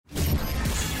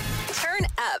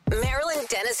up Marilyn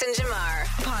Dennis and Jamar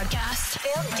podcast.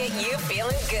 They'll get you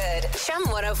feeling good. Chum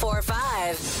 1045.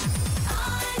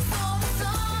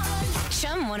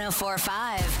 Chum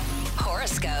 1045.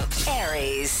 Horoscope.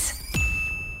 Aries.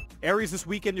 Aries, this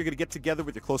weekend you're going to get together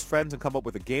with your close friends and come up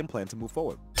with a game plan to move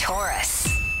forward. Taurus.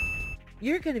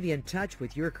 You're going to be in touch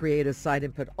with your creative side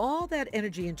and put all that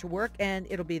energy into work, and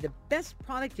it'll be the best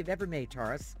product you've ever made,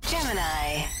 Taurus.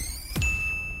 Gemini.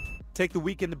 Take the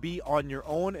weekend to be on your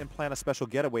own and plan a special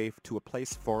getaway to a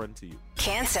place foreign to you.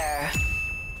 Cancer.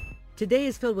 Today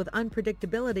is filled with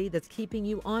unpredictability that's keeping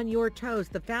you on your toes.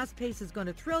 The fast pace is going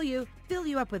to thrill you, fill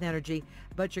you up with energy,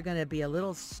 but you're going to be a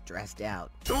little stressed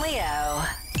out. Leo.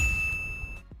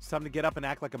 It's time to get up and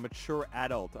act like a mature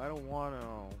adult. I don't want to.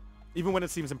 Even when it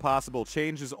seems impossible,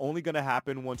 change is only going to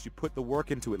happen once you put the work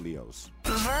into it, Leos.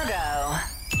 Virgo.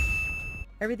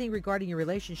 Everything regarding your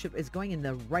relationship is going in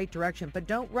the right direction, but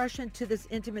don't rush into this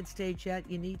intimate stage yet.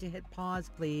 You need to hit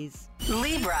pause, please.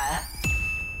 Libra.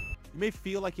 You may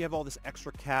feel like you have all this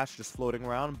extra cash just floating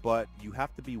around, but you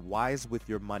have to be wise with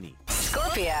your money.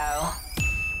 Scorpio.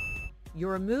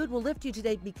 Your mood will lift you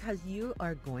today because you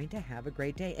are going to have a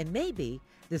great day. And maybe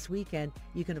this weekend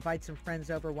you can invite some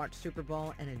friends over, watch Super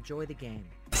Bowl, and enjoy the game.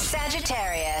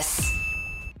 Sagittarius.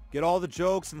 Get all the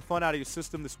jokes and fun out of your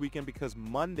system this weekend because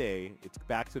Monday, it's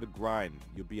back to the grind.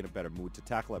 You'll be in a better mood to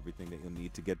tackle everything that you'll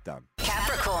need to get done.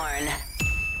 Capricorn.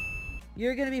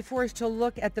 You're going to be forced to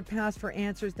look at the past for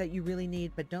answers that you really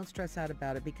need, but don't stress out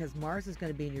about it because Mars is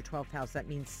going to be in your 12th house. That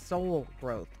means soul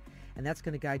growth, and that's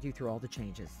going to guide you through all the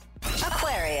changes.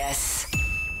 Aquarius.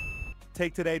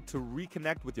 Take today to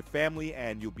reconnect with your family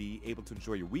and you'll be able to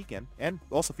enjoy your weekend and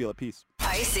also feel at peace.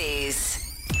 Pisces.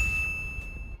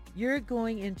 You're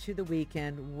going into the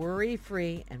weekend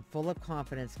worry-free and full of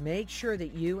confidence. Make sure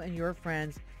that you and your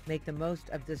friends make the most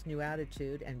of this new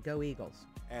attitude and go Eagles.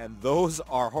 And those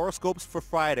are horoscopes for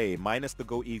Friday, minus the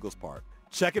Go Eagles part.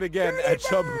 Check it again at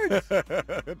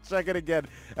Check it again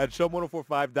at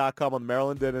chum1045.com on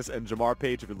Marilyn Dennis and Jamar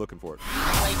page if you're looking for it.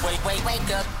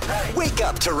 Wake up. Wake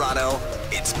up, Toronto.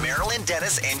 It's Marilyn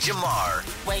Dennis and Jamar.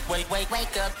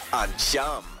 Wake up. On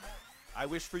Chum. I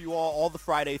wish for you all the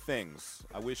Friday things.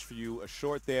 I wish for you a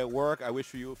short day at work. I wish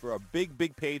for you for a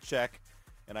big paycheck.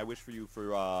 And I wish for you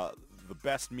for the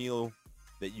best meal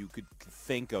that you could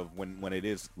think of when it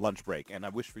is lunch break. And I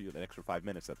wish for you an extra 5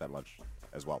 minutes at that lunch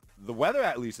as well. The weather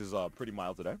at least is pretty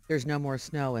mild today. There's no more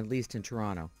snow, at least in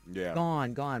Toronto. Yeah.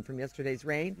 Gone from yesterday's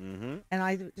rain. Mm-hmm. And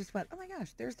I just went, oh my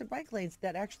gosh, there's the bike lanes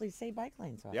that actually say bike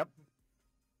lanes on. Yep.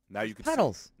 Now you can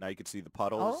puddles. Now you can see the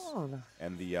puddles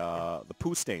and the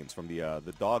poo stains from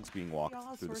the dogs being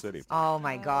walked through the city. Oh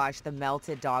my gosh, the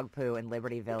melted dog poo in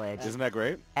Liberty Village. Isn't that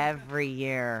great? Every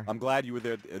year. I'm glad you were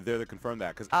there to confirm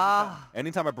that because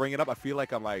anytime I bring it up, I feel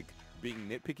like I'm like being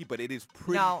nitpicky, but it is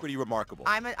pretty remarkable.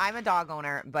 I'm a dog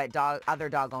owner, but other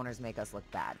dog owners make us look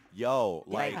bad. Yo,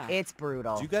 like it's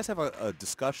brutal. Do you guys have a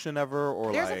discussion ever,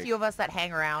 or there's a few of us that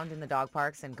hang around in the dog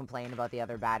parks and complain about the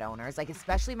other bad owners. Like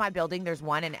especially my building, there's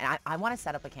one, and I want to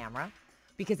set up a camera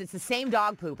because it's the same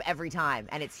dog poop every time,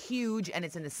 and it's huge, and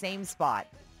it's in the same spot.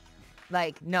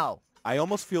 Like no. I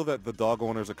almost feel that the dog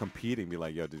owners are competing. Be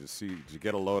like, yo, did you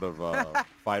get a load of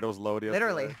Fido's load yesterday?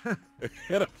 Literally.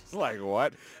 And I'm just like,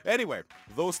 what? Anyway,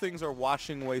 those things are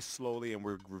washing away slowly, and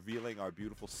we're revealing our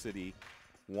beautiful city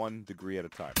 1 degree at a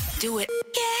time. Do it.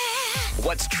 Yeah.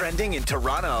 What's trending in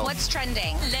Toronto? What's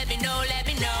trending? Let me know.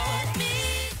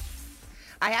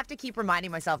 I have to keep reminding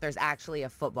myself there's actually a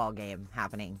football game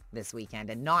happening this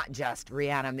weekend and not just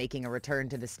Rihanna making a return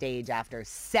to the stage after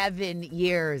 7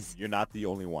 years. You're not the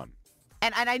only one.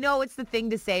 And I know it's the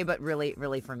thing to say, but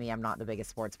really for me, I'm not the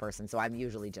biggest sports person, so I'm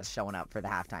usually just showing up for the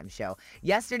halftime show.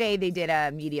 Yesterday, they did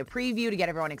a media preview to get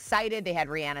everyone excited. They had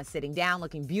Rihanna sitting down,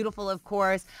 looking beautiful, of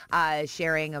course,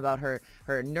 sharing about her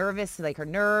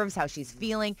nerves, how she's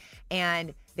feeling.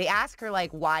 And they asked her,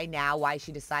 like, why now, why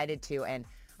she decided to. And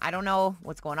I don't know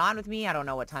what's going on with me. I don't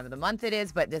know what time of the month it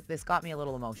is, but this got me a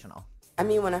little emotional. I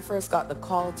mean, when I first got the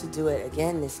call to do it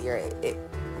again this year,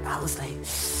 I was like...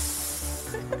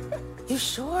 You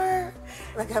sure?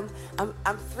 Like I'm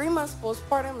 3 months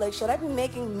postpartum. Like, should I be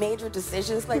making major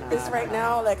decisions like this right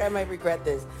now? Like, I might regret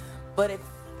this. But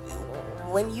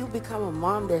when you become a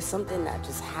mom, there's something that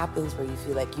just happens where you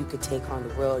feel like you could take on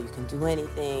the world, you can do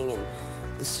anything, and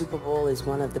the Super Bowl is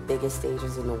one of the biggest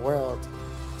stages in the world.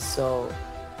 So,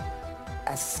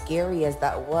 as scary as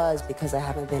that was, because I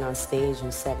haven't been on stage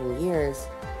in 7 years,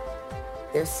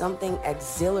 there's something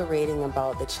exhilarating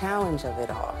about the challenge of it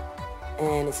all.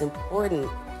 And it's important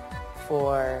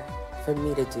for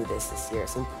me to do this year.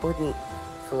 It's important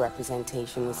for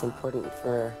representation. It's important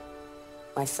for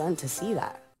my son to see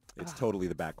that. It's totally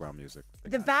the background music.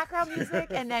 The background music,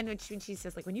 and then when she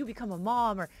says, like, when you become a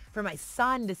mom, or for my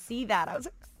son to see that, I was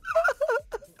like,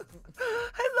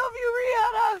 I love you,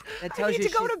 Rihanna. That tells I need you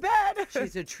to go to bed.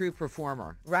 She's a true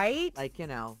performer. Right? Like, you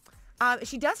know.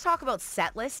 She does talk about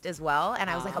set list as well, and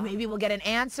I was like, oh, maybe we'll get an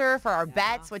answer for our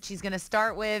bets, what she's going to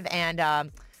start with,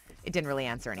 and it didn't really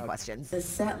answer any questions. The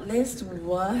set list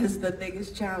was the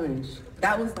biggest challenge.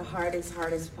 That was the hardest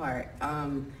part.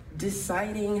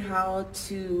 Deciding how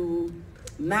to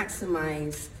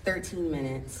maximize 13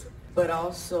 minutes, but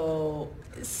also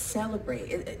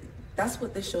celebrate. That's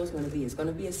what this show is going to be. It's going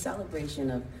to be a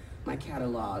celebration of my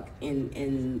catalog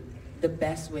in the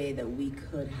best way that we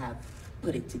could have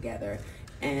put it together.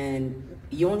 And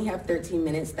you only have 13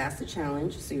 minutes. That's the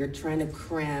challenge. So you're trying to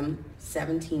cram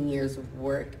 17 years of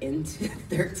work into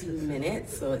 13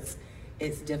 minutes. So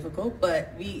it's difficult,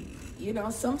 but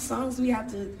some songs we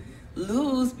have to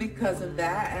lose because of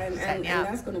that, and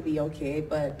that's going to be okay.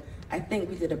 But I think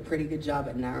we did a pretty good job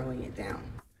at narrowing it down.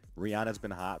 Rihanna's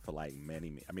been hot for like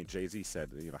many. I mean, Jay-Z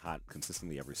said hot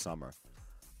consistently every summer.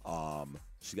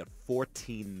 She got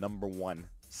 14 #1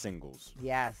 singles.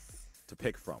 Yes. To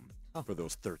pick from for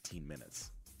those 13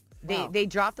 minutes. They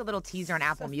dropped a little teaser on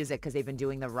Apple Music because they've been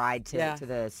doing the ride to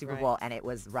the Super Bowl, and it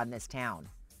was Run This Town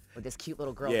with this cute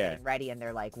little girl getting ready, and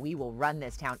they're like, we will run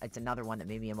this town. It's another one that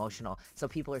made me emotional. So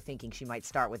people are thinking she might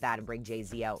start with that and bring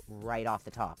Jay-Z out right off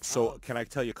the top. So can I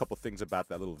tell you a couple things about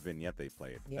that little vignette they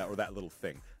played, or that little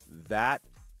thing? That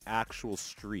actual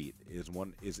street is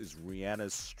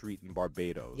Rihanna's street in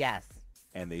Barbados. Yes.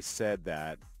 And they said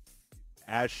that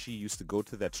as she used to go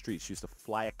to that street, she used to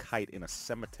fly a kite in a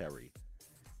cemetery.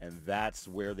 And that's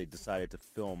where they decided to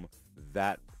film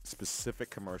that specific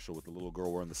commercial with the little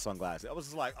girl wearing the sunglasses. I was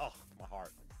just like, oh, my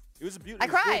heart. It was a beautiful. I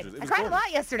cried. I cried a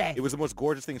lot yesterday. It was the most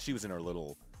gorgeous thing. She was in her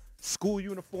little school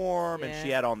uniform, and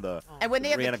she had on the And when they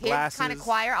have Rihanna the kids glasses. kind of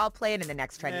choir, I'll play it in the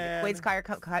next trending. The kids choir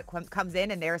comes in,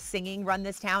 and they're singing Run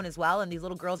This Town as well, and these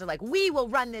little girls are like, we will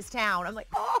run this town. I'm like,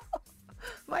 oh,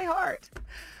 my heart.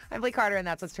 I'm Blake Carter, and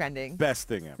that's what's trending. Best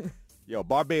thing ever. Yo,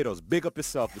 Barbados, big up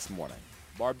yourself this morning.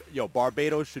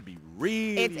 Barbados should be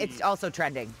really... It's also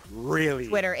trending. Really?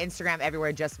 Twitter, Instagram,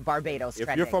 everywhere, just Barbados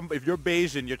trending. If you're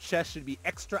Bayesian, your chest should be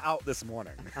extra out this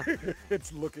morning.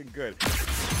 It's looking good.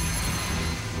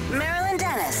 Marilyn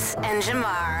Dennis and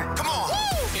Jamar. Come on.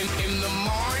 In the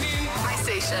morning. My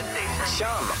station.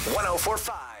 Chum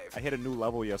 104.5. I hit a new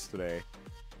level yesterday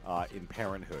in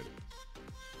parenthood.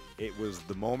 It was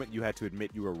the moment you had to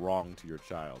admit you were wrong to your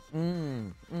child.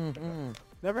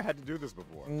 Never had to do this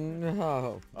before.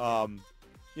 No.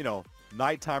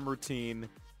 Nighttime routine.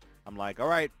 I'm like, all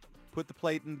right, put the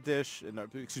plate in the dish,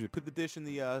 put the dish in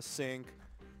the sink.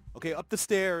 Okay, up the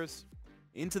stairs,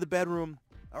 into the bedroom.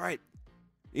 All right,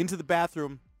 into the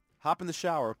bathroom, hop in the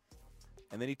shower.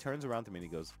 And then he turns around to me and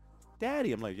he goes,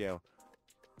 Daddy. I'm like, yeah,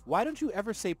 why don't you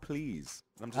ever say please?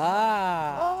 And I'm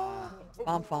just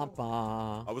Bum, bum,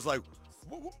 bum. I was like,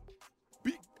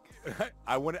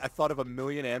 I thought of a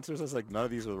million answers. I was like, none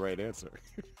of these are the right answer.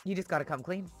 You just got to come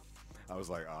clean. I was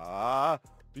like,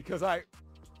 because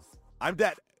I'm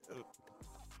that.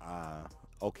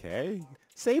 Okay.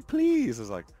 Say please. I was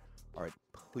like, all right,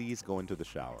 please go into the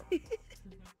shower.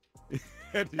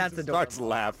 And he That's just adorable. starts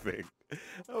laughing.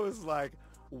 I was like,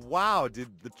 wow, did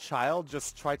the child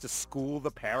just try to school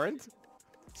the parent?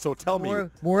 So tell me.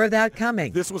 More of that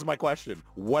coming. This was my question.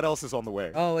 What else is on the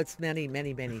way? Oh, it's many,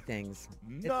 many, many things.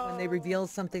 It's No. when they reveal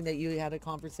something that you had a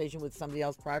conversation with somebody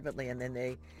else privately, and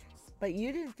then but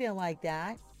you didn't feel like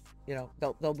that.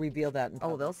 They'll reveal that.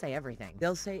 Oh, they'll say everything.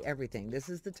 They'll say everything. This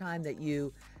is the time that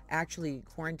you actually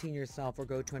quarantine yourself or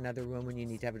go to another room when you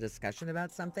need to have a discussion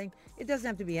about something. It doesn't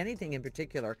have to be anything in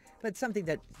particular, but something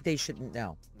that they shouldn't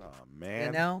know. Oh,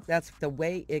 man. That's the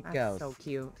way it That's goes. so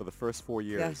cute. For the first 4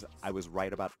 years, I was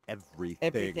right about everything.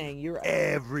 Everything. You're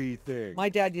everything. My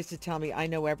dad used to tell me, I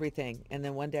know everything. And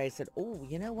then one day I said, oh,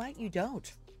 you know what? You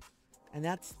don't. And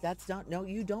that's not, no,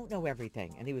 you don't know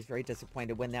everything. And he was very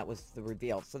disappointed when that was the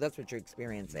reveal. So that's what you're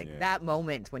experiencing. Yeah. That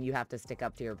moment when you have to stick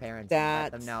up to your parents and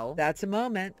let them know. That's a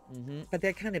moment. But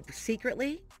they're kind of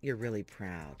secretly, you're really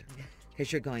proud.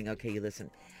 Because you're going, okay, you listen.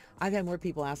 I've had more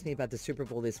people ask me about the Super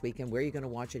Bowl this weekend. Where are you going to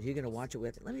watch it? Who are you going to watch it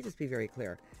with? Let me just be very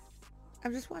clear.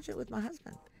 I'm just watching it with my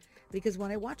husband. Because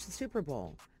when I watch the Super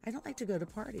Bowl, I don't like to go to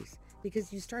parties.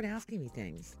 Because you start asking me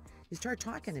things. You start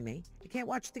talking to me. You can't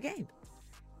watch the game.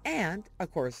 And,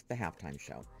 of course, the halftime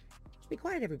show. Be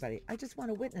quiet, everybody. I just want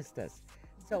to witness this.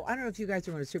 So I don't know if you guys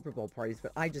are going to Super Bowl parties,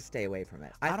 but I just stay away from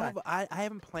it. I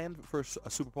haven't planned for a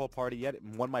Super Bowl party yet.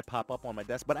 One might pop up on my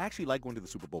desk, but I actually like going to the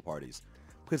Super Bowl parties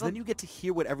because then you get to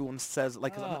hear what everyone says.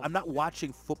 Like, 'cause I'm not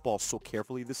watching football so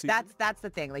carefully this season. That's the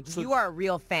thing. Like, you are a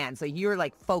real fan, so you're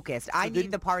like focused. I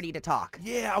need the party to talk.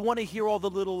 Yeah, I want to hear all the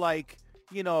little like,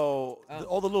 all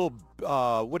the little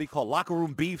what do you call it, locker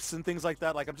room beefs and things like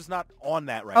that. Like, I'm just not on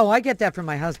that right now. Oh, I get that from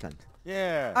my husband.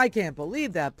 Yeah. I can't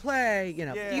believe that play.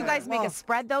 Do you guys make a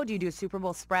spread though? Do you do a Super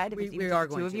Bowl spread? We are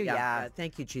going two of to. you? Yeah.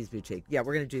 Thank you, Cheese Boutique. Yeah,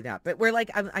 we're going to do that. But we're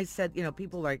like, I said,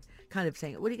 people are kind of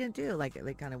saying, what are you going to do? Like,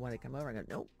 they kind of want to come over. I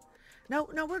go,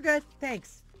 no, we're good.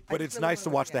 Thanks. But it's nice to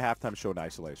watch the halftime show in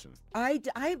isolation.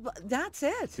 That's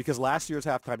it. Because last year's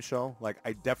halftime show, like,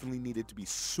 I definitely needed to be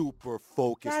super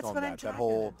focused That's on what I'm that. talking That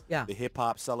whole, about. Yeah. the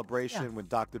hip-hop celebration when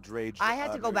Dr. Dre. I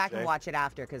had to go Mary back J. and watch it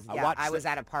after because watched I was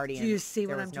at a party. Do you and see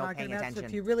there what was I'm no talking paying about? attention. So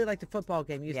if you really like the football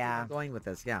game, you Yeah. keep going with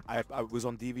this. Yeah. I was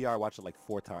on DVR. I watched it like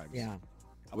 4 times. Yeah.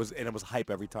 It was hype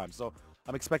every time. So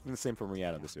I'm expecting the same from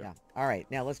Rihanna this year. Yeah. All right.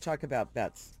 Now let's talk about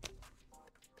bets.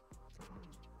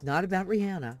 Not about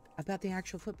Rihanna, about the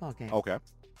actual football game. Okay.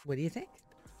 What do you think?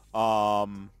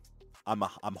 I'm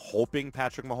hoping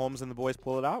Patrick Mahomes and the boys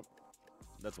pull it out.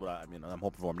 That's what I'm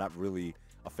hoping for. I'm not really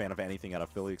a fan of anything out of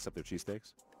Philly except their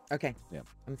cheesesteaks. Okay. Yeah.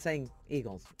 I'm saying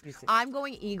Eagles. You say. I'm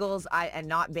going Eagles, and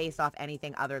not based off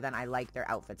anything other than I like their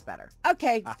outfits better.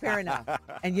 Okay, fair enough.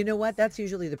 And you know what? That's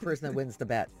usually the person that wins the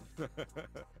bet.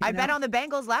 I bet on the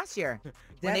Bengals last year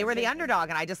when they were the underdog,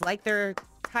 and I just liked their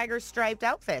tiger striped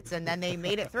outfits, and then they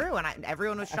made it through, and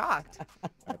everyone was shocked.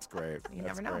 That's great. You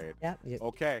That's never know. great. Yeah.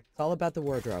 Okay. It's all about the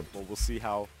wardrobe. Well, we'll see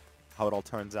how it all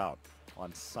turns out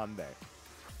on Sunday.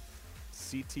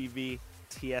 CTV,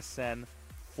 TSN,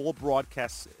 full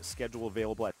broadcast schedule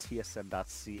available at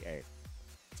tsn.ca.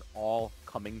 It's all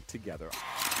coming together.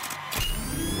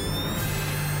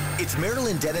 It's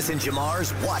Marilyn Dennis and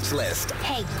Jamar's Watch List.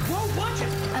 Hey, whoa, watch it.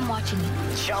 I'm watching you.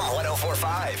 Chum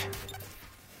 104.5.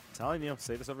 Telling you,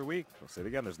 say this every week. I'll say it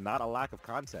again. There's not a lack of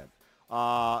content.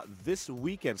 This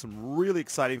weekend, some really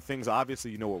exciting things.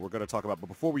 Obviously, you know what we're going to talk about. But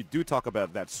before we do talk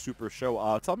about that super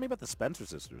show, tell me about the Spencer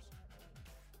sisters.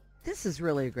 This is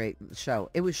really a great show.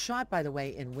 It was shot, by the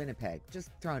way, in Winnipeg. Just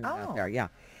throwing it out Oh. there. Yeah.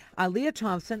 Leah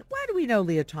Thompson. Why do we know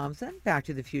Leah Thompson? Back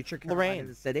to the Future. Lorraine.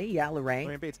 The City. Yeah, Lorraine.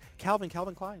 Lorraine Bates. Calvin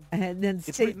Klein. And then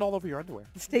It's written all over your underwear.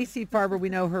 Stacey Farber, we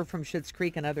know her from Schitt's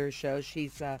Creek and other shows.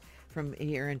 She's from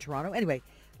here in Toronto. Anyway,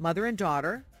 mother and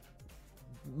daughter.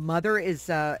 Mother is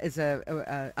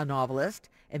a novelist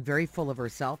and very full of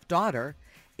herself. Daughter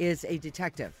is a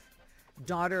detective.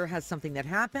 Daughter has something that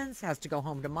happens, has to go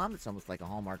home to mom. It's almost like a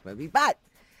Hallmark movie, but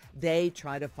they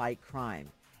try to fight crime.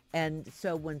 And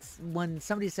so when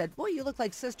somebody said, "Boy, you look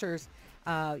like sisters,"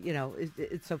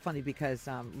 it's so funny because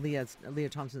Leah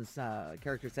Thompson's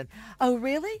character said, "Oh,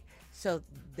 really?" So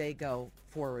they go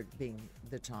forward being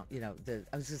I was going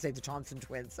to say the Thompson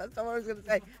twins. That's what I was going to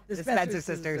say. The Spencer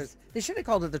sisters. They should have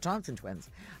called it the Thompson twins.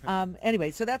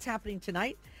 Anyway, so that's happening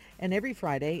tonight and every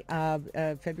Friday,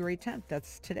 February 10th.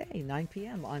 That's today, 9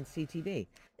 p.m. on CTV.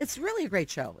 It's really a great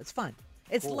show. It's fun.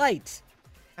 It's light.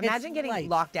 Imagine It's getting light.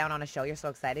 locked down on a show. You're so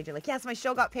excited. You're like, yes, my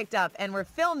show got picked up, and we're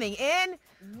filming in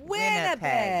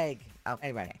Winnipeg. Okay.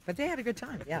 Anyway, but they had a good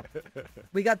time. Yeah,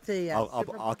 we got the.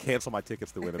 I'll cancel my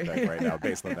tickets to Winnipeg right now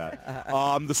based on that.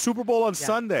 The Super Bowl on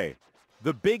Sunday,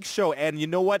 the big show, and you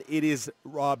know what? It is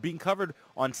being covered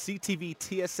on CTV,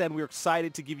 TSN. We're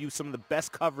excited to give you some of the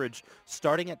best coverage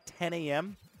starting at 10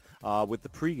 a.m. With the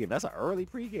pregame. That's an early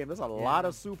pregame. That's a lot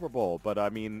of Super Bowl, but I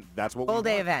mean that's what Full we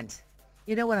day want. event.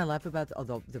 You know what I love about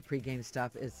the pregame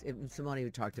stuff is Simone who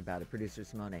talked about it, producer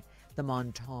Simone, the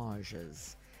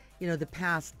montages. The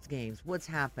past games, what's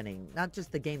happening, not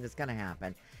just the game that's going to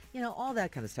happen. All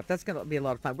that kind of stuff. That's going to be a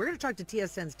lot of fun. We're going to talk to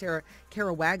TSN's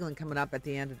Kara Waglin coming up at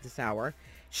the end of this hour.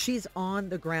 She's on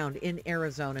the ground in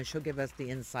Arizona. She'll give us the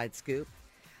inside scoop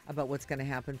about what's going to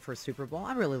happen for Super Bowl.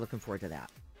 I'm really looking forward to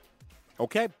that.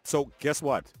 Okay, so guess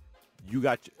what? You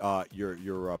got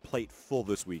your plate full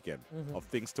this weekend of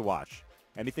things to watch.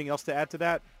 Anything else to add to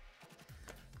that?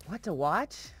 What to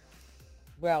watch?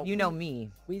 Well, You know me.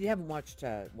 we haven't watched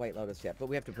White Lotus yet, but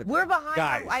we have to put We're behind.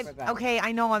 Guys. Okay,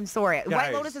 I know. I'm sorry. White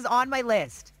Guys. Lotus is on my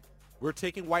list. We're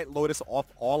taking White Lotus off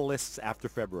all lists after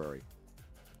February.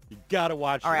 You gotta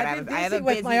watch All it. right, I've been I have busy a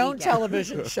with busy my own weekend.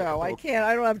 television show. I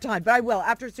don't have time, but I will.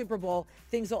 After Super Bowl,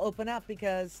 things will open up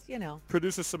because,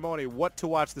 Producer Simone, what to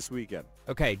watch this weekend?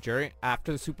 Okay,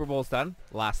 after the Super Bowl's done,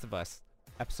 Last of Us,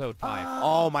 episode 5.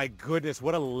 Oh my goodness,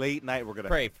 what a late night we're gonna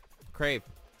Crave.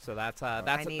 So that's I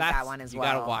need that's that one as you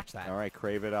well. gotta watch that. All right,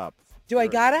 crave it up. do I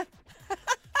gotta?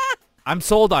 I'm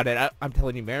sold on it. I'm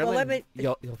telling you, Marilyn, let me-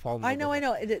 you'll fall in love I know.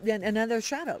 with it. And another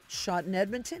shout out. Shot in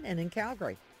Edmonton and in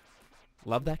Calgary.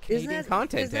 Love that Isn't Canadian that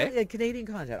content, isn't eh? that Canadian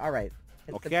content. All right.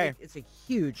 It's Okay. it's a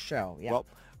huge show. Yeah. Well,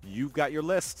 You've got your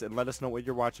list, and let us know what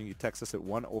you're watching. You text us at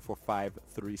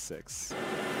 104536.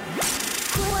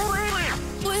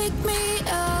 Wake me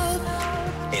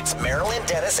up. It's Marilyn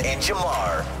Dennis and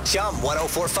Jamar. Chum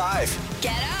 1045.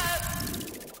 Get up.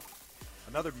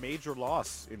 Another major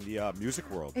loss in the music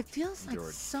world. It feels like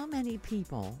George. so many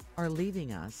people are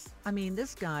leaving us. I mean,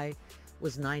 this guy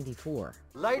was 94.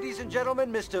 Ladies and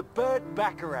gentlemen, Mr. Burt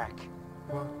Bacharach.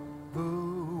 What the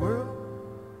world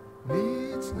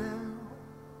needs now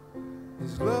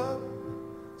is love,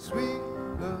 sweet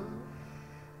love.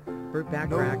 Burt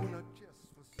Bacharach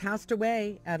passed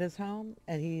away at his home,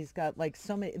 and he's got like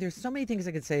there's so many things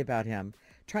I could say about him.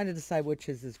 Trying to decide which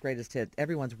is his greatest hit.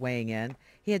 Everyone's weighing in.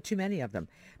 He had too many of them.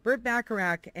 Burt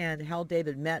Bacharach and Hal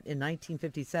David met in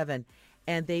 1957,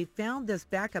 and they found this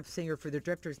backup singer for the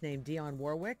Drifters named Dionne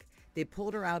Warwick. They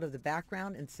pulled her out of the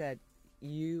background and said,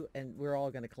 you and we're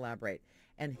all going to collaborate.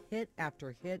 And hit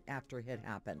after hit after hit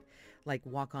happened. Like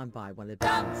Walk On By, one of the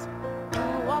bands.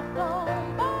 Walk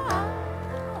on by.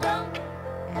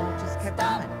 And it just kept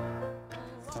going.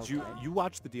 Did you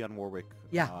watched the Dionne Warwick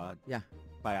Yeah, yeah.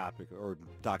 biopic or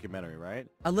documentary, right?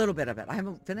 A little bit of it. I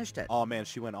haven't finished it. Oh man,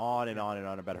 she went on and on and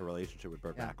on about her relationship with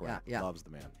Burt Yeah, Bacharach. yeah. Loves the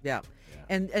man. Yeah.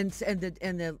 And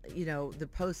the you know, the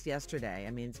post yesterday,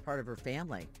 I mean, it's part of her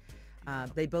family.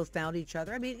 They both found each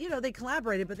other. I mean, you know, they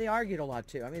collaborated, but they argued a lot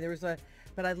too. I mean,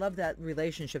 but I love that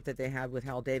relationship that they had with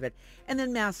Hal David. And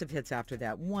then massive hits after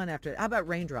that. One after, how about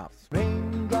Raindrops?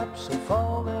 Raindrops are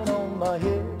falling on my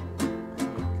head.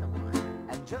 Come on.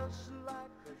 And just like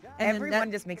And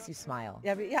Everyone just makes you smile.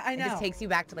 Yeah, I know. It just takes you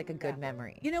back to like a good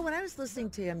memory. You know, when I was listening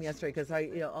to him yesterday, because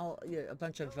a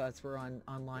bunch of us were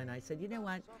online, I said, you know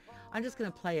what, I'm just going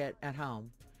to play it at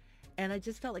home. And I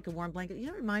just felt like a warm blanket. You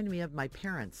know, it reminded me of my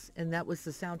parents, and that was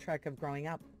the soundtrack of growing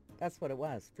up. That's what it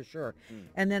was, for sure.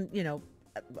 And then, you know,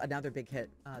 another big hit,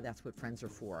 That's What Friends Are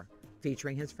For,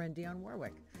 featuring his friend Dionne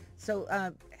Warwick. So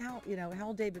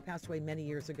Hal David passed away many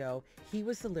years ago. He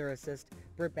was the lyricist.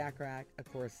 Burt Bacharach,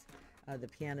 of course, the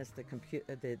pianist,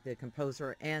 the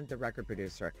composer, and the record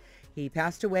producer. He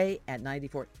passed away at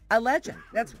 94. A legend.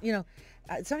 That's,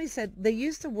 somebody said they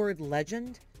used the word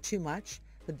legend too much,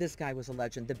 but this guy was a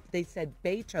legend. They said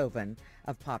Beethoven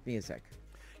of pop music.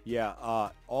 Yeah,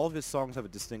 all of his songs have a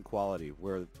distinct quality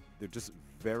where they're just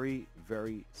very,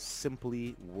 very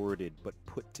simply worded but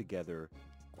put together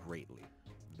greatly.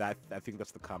 I think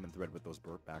that's the common thread with those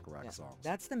Burt Bacharach songs.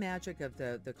 That's the magic of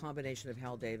the combination of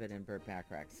Hal David and Burt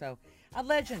Bacharach. So a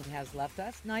legend has left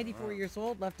us, 94 years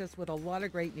old, left us with a lot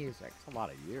of great music. That's a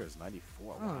lot of years,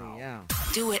 94. Oh, Wow. yeah.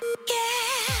 Do it.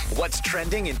 Yeah. What's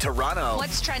trending in Toronto?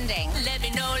 What's trending? Let me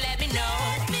know. Let me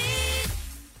know.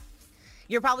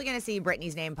 You're probably going to see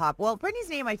Britney's name pop. Well, Britney's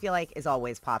name, I feel like, is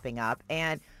always popping up.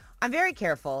 And I'm very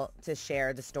careful to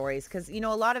share the stories because, a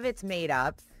lot of it's made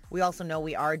up. We also know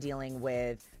we are dealing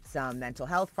with some mental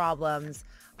health problems.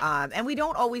 And we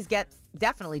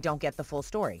definitely don't get the full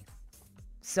story.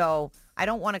 So I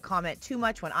don't want to comment too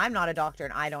much when I'm not a doctor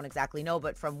and I don't exactly know.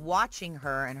 But from watching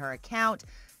her and her account,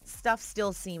 stuff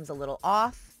still seems a little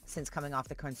off since coming off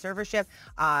the conservatorship.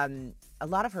 A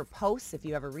lot of her posts, if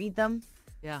you ever read them,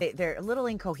 they're a little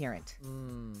incoherent.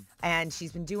 And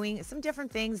she's been doing some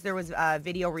different things. There was a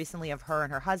video recently of her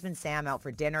and her husband, Sam, out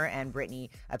for dinner, and Britney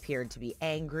appeared to be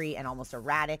angry and almost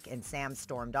erratic, and Sam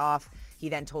stormed off. He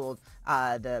then told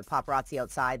the paparazzi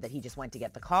outside that he just went to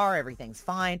get the car, everything's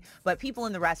fine. But people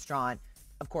in the restaurant,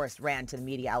 of course, ran to the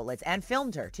media outlets and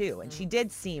filmed her too, and she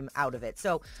did seem out of it.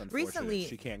 So recently,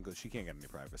 she can't get any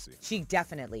privacy. She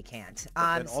definitely can't.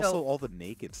 And also all the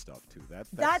naked stuff too.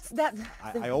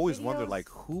 I always wondered, like,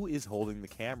 who is holding the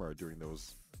camera during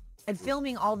those? And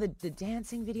filming all the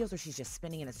dancing videos where she's just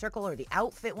spinning in a circle, or the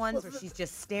outfit ones where she's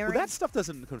just staring. Well, that stuff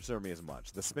doesn't concern me as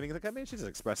much. The spinning, I mean, she's just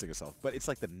expressing herself. But it's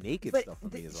like the naked stuff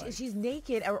for me is like... She's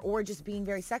naked or just being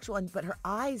very sexual, but her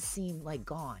eyes seem like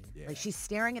gone. Yeah. Like she's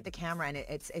staring at the camera, and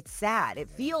it's sad. It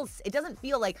doesn't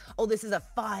feel like, oh, this is a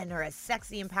fun or a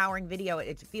sexy, empowering video.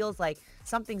 It feels like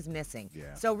something's missing.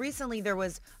 Yeah. So recently there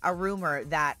was a rumor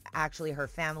that actually her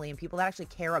family and people that actually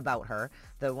care about her,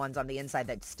 the ones on the inside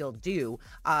that still do,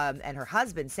 and her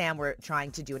husband, Sam, were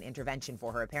trying to do an intervention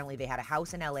for her. Apparently they had a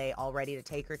house in LA all ready to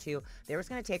take her to. They were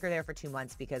going to take her there for 2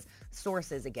 months because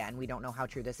sources, again, we don't know how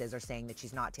true this is, are saying that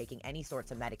she's not taking any sorts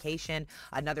of medication.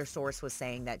 Another source was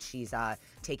saying that she's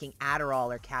taking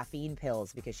Adderall or caffeine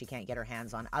pills because she can't get her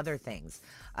hands on other things.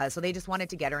 So they just wanted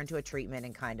to get her into a treatment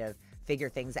and kind of figure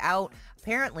things out.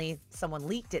 Apparently, someone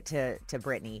leaked it to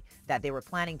Britney that they were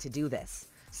planning to do this.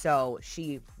 So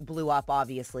she blew up,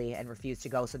 obviously, and refused to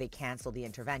go, so they canceled the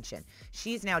intervention.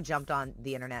 She's now jumped on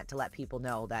the internet to let people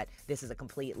know that this is a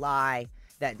complete lie,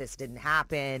 that this didn't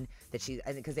happen, that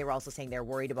because they were also saying they're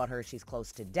worried about her. She's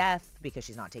close to death because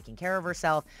she's not taking care of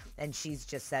herself. And she's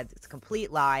just said, it's a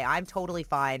complete lie. I'm totally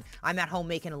fine. I'm at home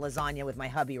making a lasagna with my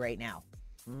hubby right now,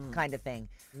 kind of thing.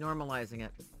 Normalizing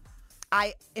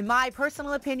it. In my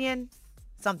personal opinion,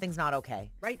 something's not okay.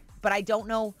 Right. But I don't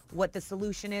know what the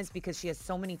solution is because she has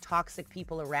so many toxic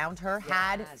people around her,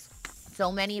 had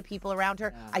so many people around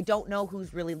her. Yeah. I don't know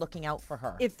who's really looking out for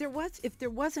her. If there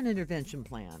was an intervention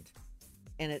planned,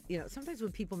 and sometimes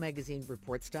when People Magazine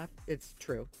reports stuff, it's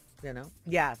true,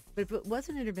 Yeah. But if it was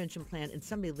an intervention plan and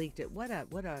somebody leaked it, what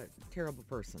a terrible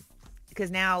person. Because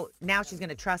now she's going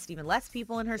to trust even less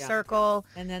people in her circle.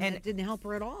 And then it didn't help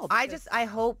her at all. I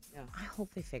hope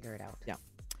they figure it out. Yeah.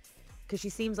 Because she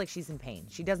seems like she's in pain.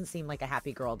 She doesn't seem like a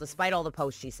happy girl, despite all the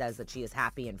posts she says that she is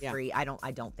happy and free. I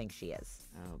don't think she is.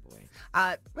 Oh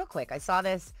boy. Real quick, I saw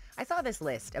this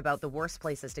list about the worst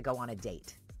places to go on a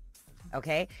date.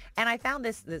 Okay, and I found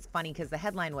this funny because the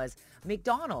headline was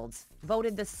McDonald's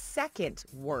voted the second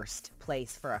worst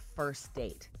place for a first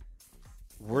date.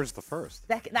 Where's the first?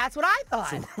 That's what I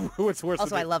thought. So what's worse?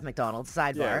 Also, I love McDonald's,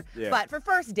 sidebar. Yeah. But for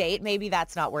first date, maybe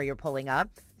that's not where you're pulling up.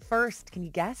 First, can you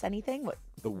guess anything? What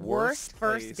the worst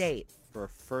first date? For a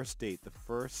first date,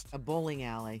 a bowling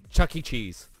alley. Chuck E.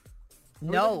 Cheese.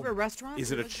 No. For a restaurant?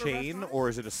 Is it a chain or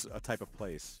is it a type of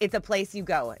place? It's a place you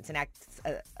go. It's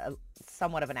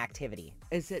somewhat of an activity.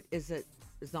 It's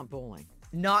not bowling.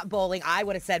 Not bowling. I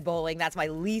would have said bowling. That's my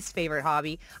least favorite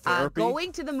hobby.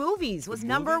 Going to the movies was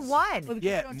number one. Well,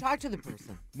 you don't talk to the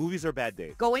person. Movies are a bad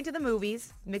date. Going to the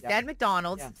movies, at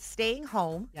McDonald's, staying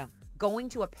home, going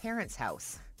to a parent's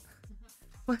house.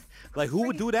 Like, who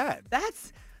would do that?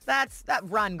 That's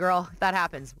run, girl. If that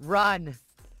happens. Run.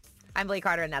 I'm Blake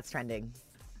Carter, and that's trending.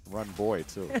 Run boy,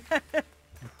 too.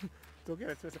 Don't get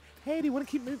it twisted. Hey, do you want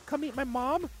to come meet my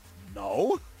mom?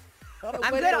 No. I'm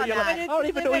good on that. I don't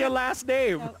even know your last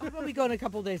name. We'll be going a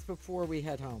couple days before we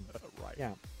head home. Right.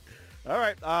 Yeah. All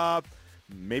right.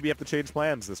 Maybe you have to change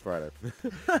plans this Friday.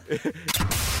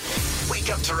 Wake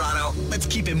up, Toronto. Let's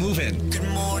keep it moving. Good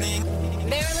morning.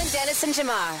 Marilyn Dennis and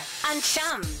Jamar on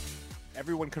Chum.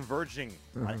 Everyone converging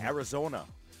on Arizona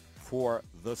for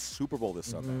the Super Bowl this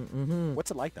Sunday.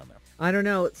 What's it like down there? I don't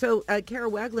know. So Kara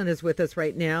Wagland is with us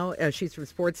right now. She's from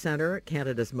Sports Center,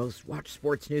 Canada's most watched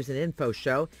sports news and info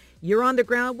show. You're on the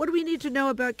ground. What do we need to know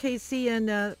about KC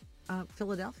and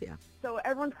Philadelphia? So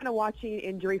everyone's kind of watching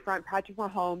injury front. Patrick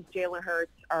Mahomes, Jalen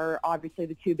Hurts are obviously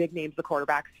the two big names, the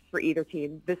quarterbacks for either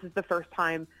team. This is the first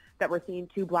time that we're seeing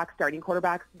two black starting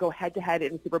quarterbacks go head-to-head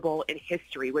in the Super Bowl in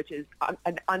history, which is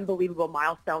an unbelievable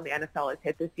milestone the NFL has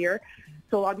hit this year.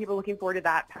 So a lot of people are looking forward to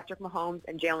that. Patrick Mahomes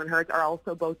and Jalen Hurts are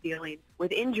also both dealing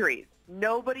with injuries.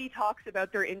 Nobody talks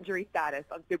about their injury status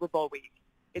on Super Bowl week.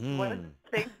 It's one of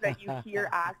the things that you hear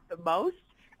asked the most,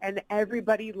 and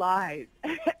everybody lies.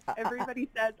 Everybody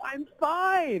says, I'm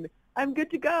fine. I'm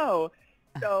good to go.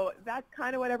 So that's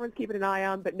kind of what everyone's keeping an eye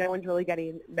on, but no one's really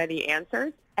getting many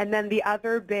answers. And then the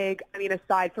other big,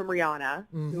 aside from Rihanna,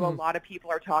 who a lot of people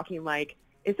are talking like,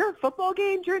 is there a football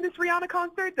game during this Rihanna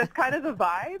concert? That's kind of the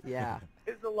vibe. Yeah.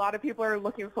 Is a lot of people are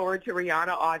looking forward to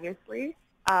Rihanna, obviously.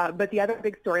 But the other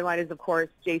big storyline is, of course,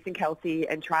 Jason Kelce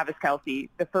and Travis Kelce,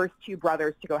 the first two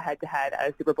brothers to go head-to-head at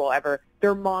a Super Bowl ever.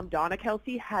 Their mom, Donna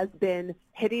Kelce, has been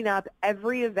hitting up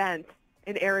every event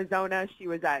in Arizona. She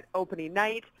was at opening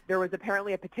night. There was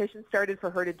apparently a petition started for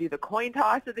her to do the coin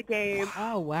toss of the game.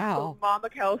 Oh, wow. So Mama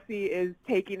Kelce is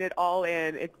taking it all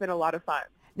in. It's been a lot of fun.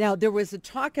 Now, there was a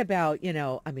talk about,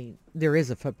 there is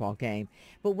a football game,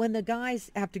 but when the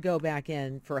guys have to go back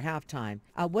in for halftime,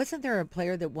 wasn't there a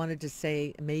player that wanted to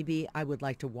say, maybe I would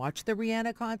like to watch the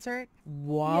Rihanna concert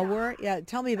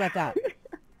tell me about that.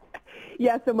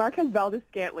 Yeah, so Marquez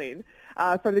Valdes-Scantling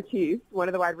from the Chiefs, one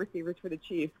of the wide receivers for the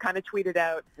Chiefs, kind of tweeted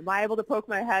out, am I able to poke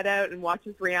my head out and watch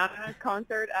this Rihanna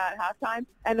concert at halftime?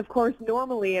 And, of course,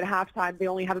 normally at halftime, they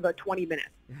only have about 20 minutes.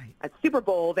 Right. At Super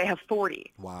Bowl, they have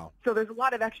 40. Wow. So there's a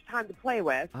lot of extra time to play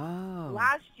with. Oh.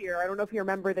 Last year, I don't know if you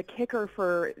remember, the kicker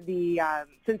for the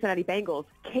Cincinnati Bengals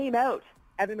came out,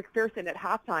 Evan McPherson, at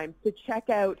halftime to check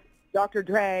out Dr.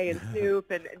 Dre and Snoop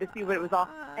and to see what it was all.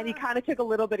 And he kind of took a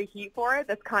little bit of heat for it.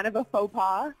 That's kind of a faux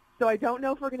pas. So I don't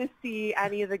know if we're going to see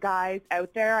any of the guys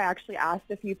out there. I actually asked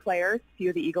a few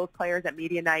of the Eagles players at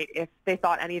media night, if they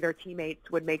thought any of their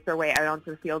teammates would make their way out onto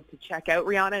the field to check out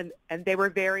Rihanna. And they were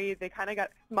they kind of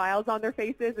got smiles on their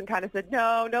faces and kind of said,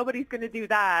 no, nobody's going to do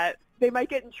that. They might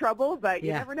get in trouble, but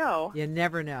you never know. You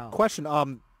never know. Question,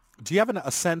 do you have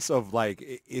a sense of,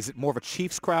 like, is it more of a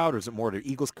Chiefs crowd or is it more of an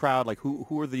Eagles crowd? Like,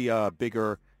 who are the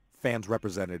bigger fans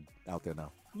represented out there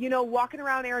now? You know, walking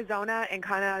around Arizona and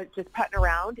kind of just putting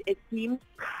around, it seems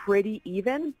pretty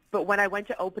even. But when I went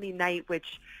to opening night,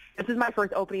 which this is my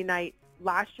first opening night,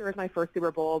 last year was my first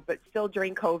Super Bowl, but still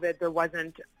during COVID, there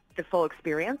wasn't the full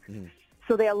experience.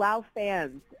 So they allow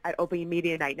fans at opening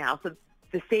media night now. So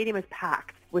the stadium is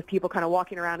packed with people kind of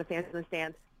walking around and fans in the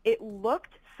stands. It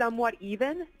looked somewhat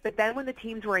even, but then when the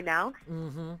teams were announced,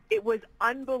 it was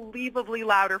unbelievably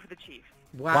louder for the Chiefs.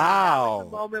 Wow. That was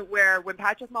the moment where when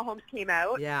Patrick Mahomes came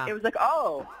out, Yeah. it was like,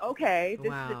 oh, okay, this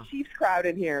is Wow. the Chiefs crowd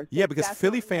in here. So Yeah, because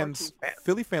definitely more Chiefs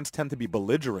Philly fans tend to be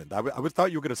belligerent. I would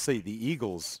thought you were going to say the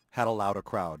Eagles had a louder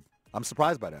crowd. I'm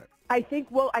surprised by that. I think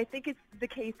it's the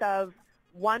case of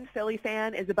one Philly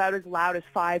fan is about as loud as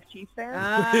 5 Chiefs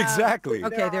fans. Exactly.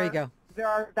 Okay, there you go. There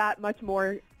are that much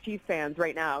more Chiefs fans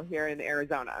right now here in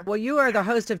Arizona. Well, you are the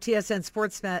host of TSN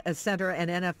Sports Center and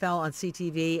NFL on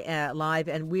CTV Live,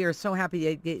 and we are so happy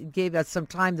you gave us some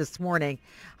time this morning.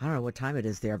 I don't know what time it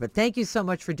is there, but thank you so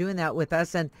much for doing that with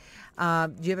us. And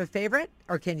do you have a favorite,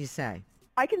 or can you say?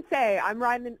 I can say I'm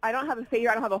riding. I don't have a favorite.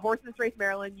 I don't have a horse in this race,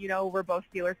 Marilyn. You know, we're both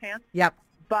Steelers fans. Yep.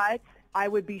 But I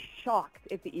would be shocked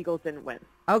if the Eagles didn't win.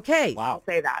 Okay. Wow. I'll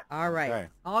say that. All right. Okay.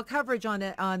 All coverage on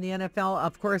the NFL,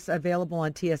 of course, available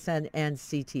on TSN and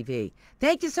CTV.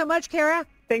 Thank you so much, Kara.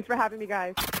 Thanks for having me,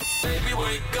 guys.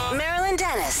 Marilyn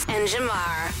Dennis and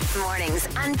Jamar. Mornings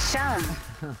on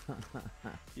Chum.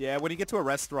 Yeah, when you get to a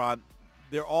restaurant,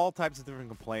 there are all types of different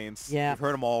complaints. Yeah. You've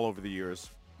heard them all over the years.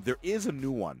 There is a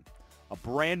new one, a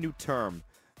brand new term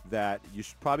that you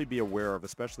should probably be aware of,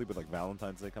 especially with like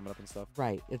Valentine's Day coming up and stuff.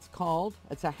 Right. It's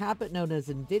a habit known as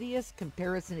invidious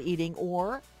comparison eating,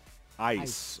 or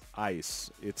Ice.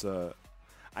 It's a,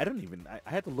 I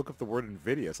had to look up the word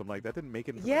invidious. I'm like, that didn't make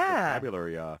it into Yeah.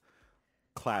 vocabulary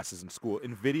classes in school.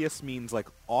 Invidious means like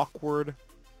awkward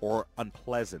or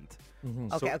unpleasant.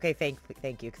 So- Okay, thank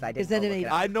you, because I didn't Is that know an look it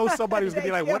up. I know somebody was going to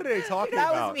be like, what are they talking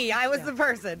That about? was me. I was the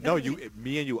person. No,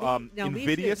 me and you. No, me too.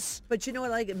 Invidious. But you know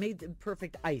what? Like, it made the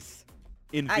perfect ice.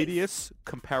 Invidious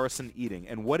comparison eating.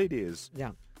 And what it is,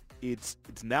 Yeah. it's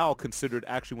now considered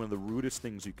actually one of the rudest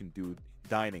things you can do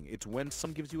dining. It's when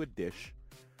someone gives you a dish,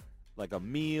 like a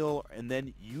meal, and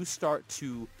then you start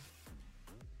to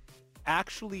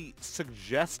actually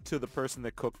suggest to the person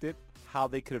that cooked it how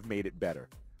they could have made it better.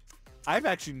 I've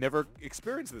actually never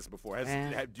experienced this before.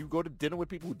 Do you go to dinner with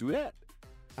people who do that?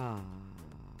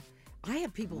 I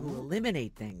have people who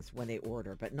eliminate things when they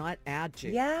order, but not add to.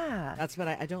 Yeah. That's what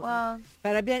I don't. Well-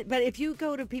 but I bet. But if you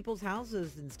go to people's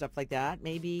houses and stuff like that,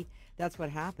 maybe that's what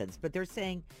happens. But they're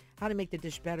saying how to make the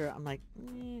dish better. I'm like,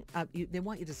 they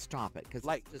want you to stop it because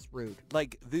it's just rude.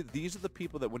 Like these are the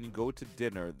people that when you go to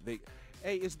dinner,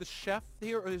 hey, is the chef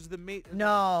here or is the mate?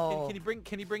 No.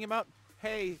 Can you bring him out?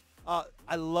 Hey,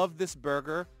 I love this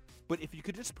burger, but if you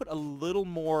could just put a little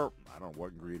more, I don't know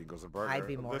what ingredient goes in a burger. I'd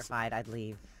be mortified. I'd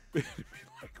leave. Like,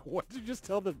 what did you just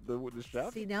tell the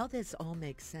chef? See, now this all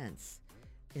makes sense.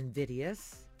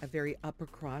 Invidious, a very upper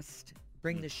crust.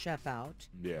 Bring the chef out.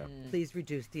 Yeah. Please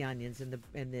reduce the onions and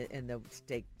the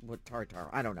steak with tartare.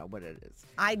 I don't know what it is.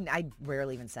 I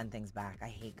rarely even send things back. I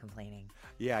hate complaining.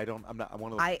 Yeah, I'm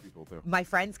one of those people too. My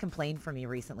friends complained for me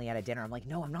recently at a dinner. I'm like,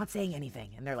 no, I'm not saying anything.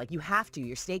 And they're like, you have to.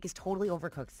 Your steak is totally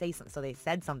overcooked. Say something. So they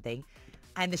said something,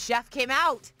 and the chef came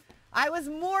out. I was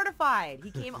mortified.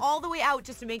 He came all the way out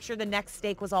just to make sure the next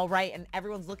steak was all right, and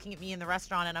everyone's looking at me in the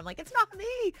restaurant, and I'm like, it's not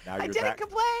me. I didn't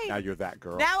complain. Now you're that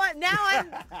girl. Now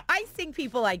I'm icing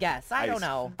people, I guess. I don't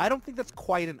know. I don't think that's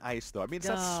quite an ice, though. I mean, it's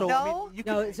not so. No? I mean, you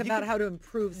No, can- it's you about can- how to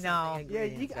improve something. No. Yeah,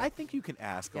 ingredients. I think you can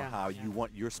ask on Yeah, how yeah. you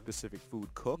want your specific food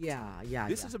cooked. Yeah.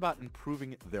 This is about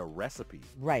improving their recipe.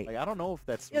 Right. Like, I don't know if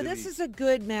that's Yeah, really... this is a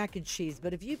good mac and cheese,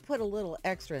 but if you put a little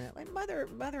extra in it, like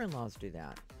mother-in-laws do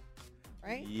that,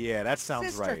 right? Yeah, that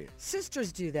sounds right.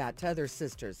 Sisters do that to other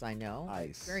sisters, I know. I Ice.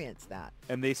 experienced that.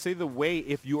 And they say the way,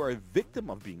 if you are a victim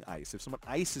of being iced, if someone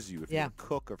ices you, if Yeah. you're a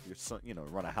cook or if you're,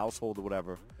 run a household or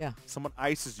whatever, Yeah. someone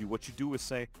ices you, what you do is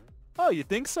say, oh, you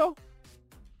think so?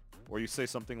 Or you say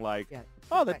something like, Yeah.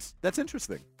 oh, that's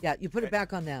interesting. Yeah, you put it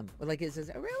back on them. Like it says,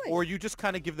 oh, really? Or you just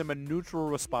kind of give them a neutral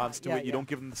response to Yeah, it. You yeah. don't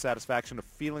give them the satisfaction of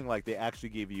feeling like they actually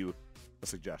gave you a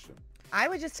suggestion. I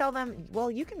would just tell them,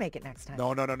 well, you can make it next time.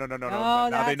 No. Oh, Now they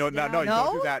that's- know. No, you no.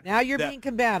 don't do that. Now you're That- being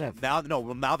combative. Now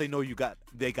they know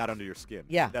they got under your skin.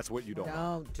 Yeah. That's what you don't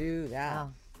want. Don't do that.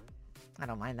 Well, I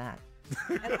don't mind that.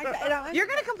 And I- You're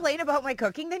going to complain about my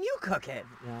cooking, then you cook it.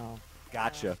 No.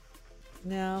 Gotcha.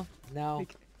 No.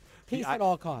 Peace The at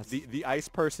all costs. The ice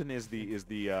person is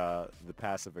the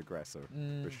passive aggressor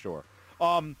Mm. for sure.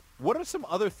 What are some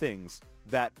other things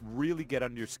that really get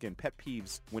under your skin. Pet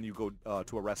peeves when you go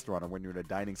to a restaurant or when you're in a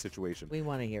dining situation. We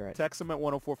want to hear it. Text them at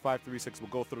 104536. We'll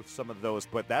go through some of those,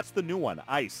 but that's the new one.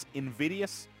 ICE.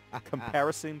 Invidious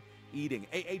comparison eating.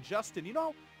 Hey, Justin, you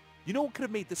know what could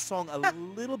have made this song a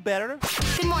little better?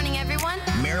 Good morning, everyone.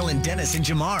 Marilyn Dennis and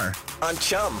Jamar on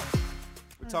Chum.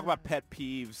 We talk about pet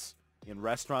peeves in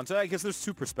restaurants. I guess there's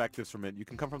two perspectives from it. You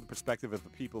can come from the perspective of the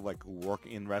people like who work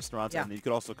in restaurants, and you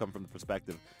could also come from the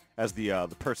perspective as the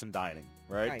person dining,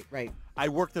 right? Right. I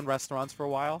worked in restaurants for a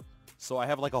while, so I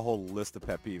have like a whole list of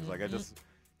pet peeves. Like I just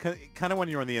kind of when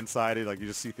you're on the inside, like you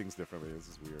just see things differently. This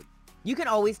is weird. You can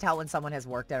always tell when someone has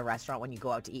worked at a restaurant when you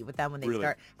go out to eat with them, when they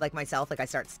start, like myself, like I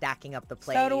start stacking up the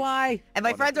plates. So do I. And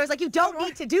my friends are always like, you don't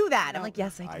need to do that. I'm like,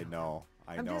 yes, I do. I know.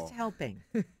 I'm just helping.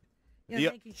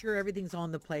 Making sure everything's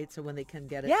on the plate so when they can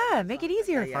get it. Yeah, make it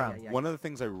easier for them. One of the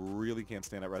things I really can't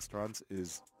stand at restaurants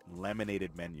is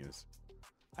laminated menus.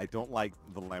 I don't like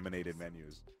the laminated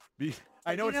menus.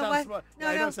 I know it sounds small.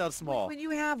 I know it sounds small. When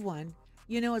you have one,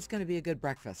 you know it's going to be a good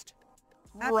breakfast.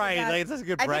 Right, like it's a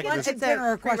good breakfast. It's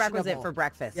a prerequisite for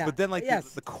breakfast. Yeah. But then like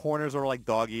the corners are like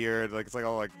dog-eared, like it's like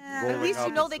all like rolling at least up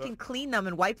you know and they stuff. can clean them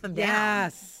and wipe them down.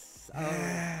 Yes.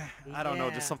 I don't know,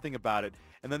 just something about it.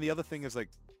 And then the other thing is like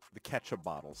the ketchup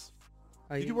bottles.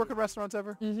 Did you work at restaurants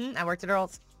ever? Mm-hmm. I worked at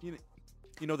Earl's. You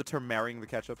know the term marrying the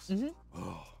ketchups? Mm-hmm.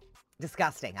 Oh.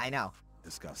 Disgusting, I know.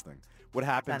 Disgusting. What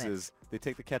happens is they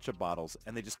take the ketchup bottles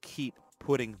and they just keep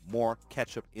putting more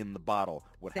ketchup in the bottle.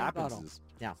 What happens is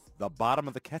the bottom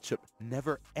of the ketchup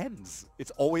never ends. It's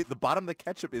always the bottom of the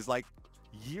ketchup is like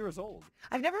years old.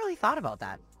 I've never really thought about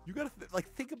that. You gotta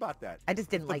think about that. I just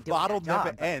didn't like doing that. The that bottle job,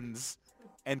 never ends,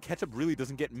 and ketchup really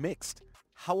doesn't get mixed.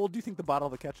 How old do you think the bottle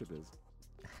of the ketchup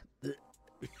is?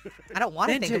 I don't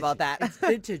want to think about that. It's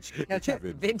vintage ketchup.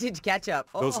 Vintage ketchup.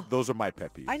 Oh. Those are my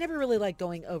pet peeves. I never really like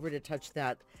going over to touch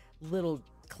that little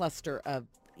cluster of,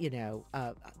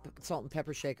 salt and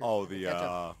pepper shaker. Oh,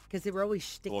 the because they were always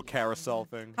sticking. Little carousel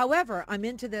thing. However, I'm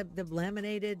into the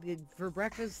laminated for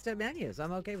breakfast menus.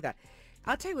 I'm okay with that.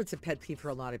 I'll tell you what's a pet peeve for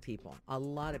a lot of people. A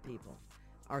lot of people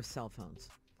are cell phones.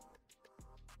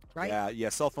 Right? Yeah.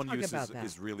 Cell phone use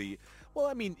is really. Well,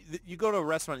 I mean, you go to a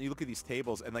restaurant and you look at these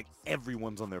tables and like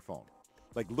everyone's on their phone,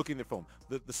 like looking at their phone.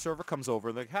 The server comes over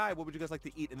and they're like, "Hi, what would you guys like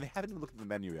to eat?" And they haven't even looked at the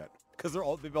menu yet because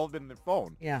they've all been on their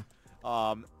phone. Yeah.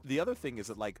 The other thing is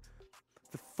that like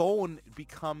the phone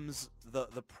becomes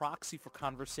the proxy for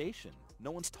conversation.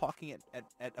 No one's talking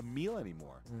at a meal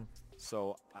anymore.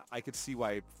 So I could see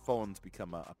why phones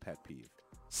become a pet peeve.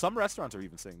 Some restaurants are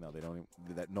even saying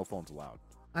that no phones allowed.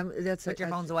 Put your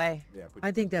phones away. Yeah,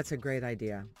 I think that's a great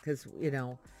idea because,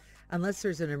 unless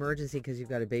there's an emergency because you've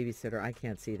got a babysitter, I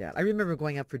can't see that. I remember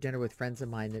going out for dinner with friends of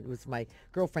mine. It was my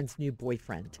girlfriend's new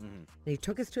boyfriend. And he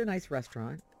took us to a nice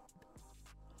restaurant.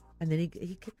 And then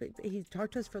he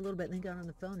talked to us for a little bit and then got on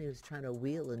the phone. He was trying to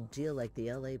wheel and deal like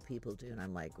the LA people do. And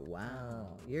I'm like, wow,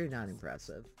 you're not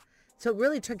impressive. So it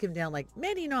really took him down like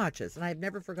many notches. And I've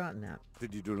never forgotten that.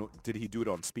 Did he do it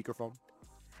on speakerphone?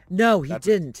 No, he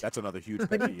didn't. That's another huge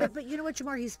pet peeve. But you know what,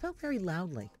 Jamar? He spoke very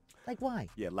loudly. Like, why?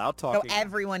 Yeah, loud talking. So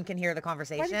everyone can hear the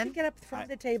conversation? Why did you get up from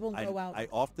the table and go out? I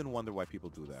often wonder why people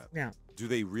do that. Yeah. Do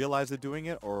they realize they're doing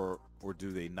it or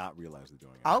do they not realize they're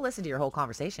doing it? I'll listen to your whole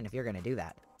conversation if you're going to do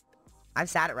that. I've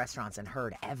sat at restaurants and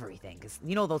heard everything because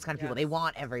you know those kind of people. They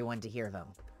want everyone to hear them.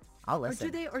 I'll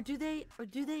listen. Or do they?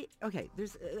 Okay,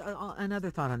 there's another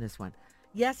thought on this one.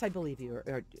 Yes, I believe you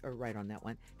are right on that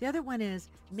one. The other one is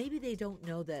maybe they don't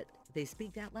know that they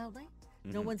speak that loudly.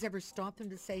 No one's ever stopped them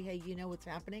to say, hey, you know what's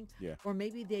happening? Yeah. Or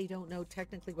maybe they don't know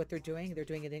technically what they're doing. They're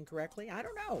doing it incorrectly. I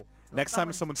don't know. Next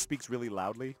time someone speaks really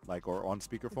loudly, like or on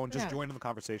speakerphone, just join in the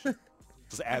conversation.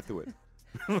 Just add to it.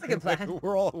 That's a good plan.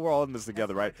 We're all in this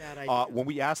together, right? When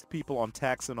we asked people on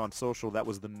text and on social, that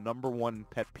was the #1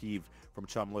 pet peeve from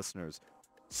Chum listeners.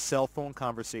 Cell phone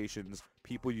conversations,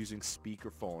 people using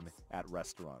speakerphone at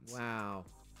restaurants. Wow.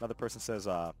 Another person says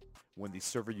when the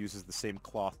server uses the same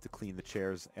cloth to clean the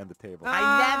chairs and the table.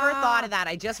 I never thought of that.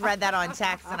 I just read that on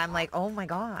text, and I'm like, oh, my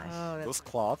gosh. Those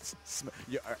cloths.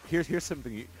 Here's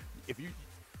something. If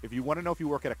you want to know if you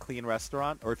work at a clean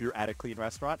restaurant or if you're at a clean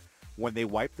restaurant, when they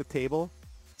wipe the table,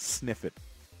 sniff it.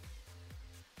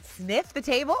 Sniff the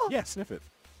table? Yeah, sniff it.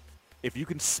 If you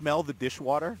can smell the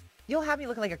dishwater. You'll have me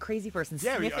looking like a crazy person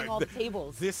sniffing all the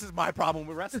tables. This is my problem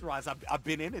with restaurants. I've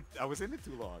been in it. I was in it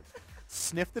too long.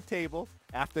 Sniff the table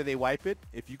after they wipe it.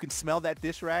 If you can smell that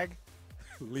dish rag,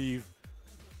 leave.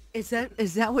 Is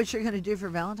that what you're going to do for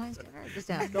Valentine's dinner? Just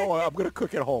ask. No, I'm going to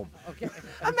cook at home. Okay.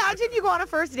 Imagine you go on a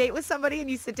first date with somebody and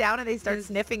you sit down and they start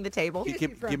sniffing the table.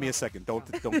 Give me a second.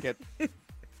 Don't get.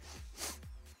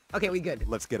 Okay, we good.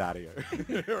 Let's get out of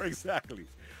here. Exactly.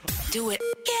 Do it.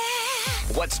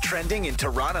 Yeah. What's trending in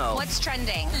Toronto? What's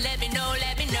trending? Let me know,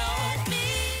 let me know.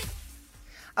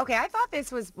 Okay, I thought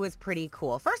this was pretty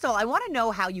cool. First of all, I want to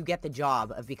know how you get the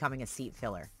job of becoming a seat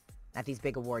filler at these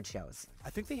big award shows. I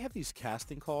think they have these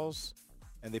casting calls,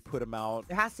 and they put them out.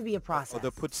 There has to be a process. Or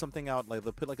they'll put something out, like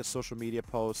they'll put like a social media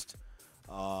post.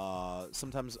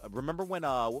 Sometimes, remember when,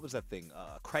 what was that thing?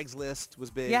 Craigslist was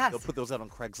big. Yes. They'll put those out on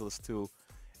Craigslist too.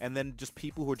 And then just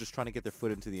people who are just trying to get their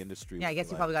foot into the industry. Yeah, I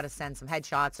guess you probably got to send some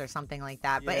headshots or something like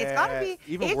that. But it's Yeah, got to be,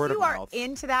 even if word of you are mouth.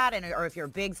 into that, or if you're a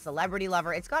big celebrity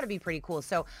lover, it's got to be pretty cool.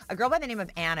 So a girl by the name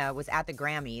of Anna was at the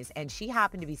Grammys, and she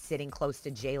happened to be sitting close to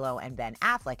J-Lo and Ben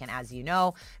Affleck. And as you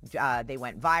know, they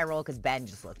went viral because Ben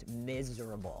just looked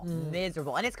miserable.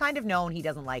 Miserable. And it's kind of known he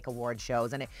doesn't like award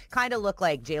shows. And it kind of looked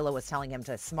like J-Lo was telling him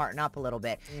to smarten up a little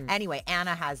bit. Anyway,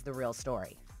 Anna has the real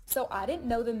story. So I didn't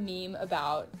know the meme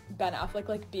about Ben Affleck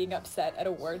like being upset at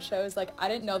award shows. Like I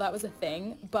didn't know that was a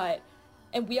thing,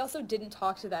 and we also didn't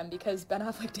talk to them because Ben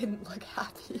Affleck didn't look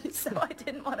happy, so I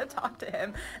didn't want to talk to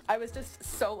him. I was just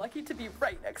so lucky to be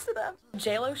right next to them.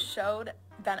 J-Lo showed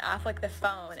Ben Affleck the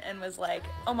phone and was like,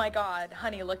 oh my God,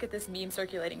 honey, look at this meme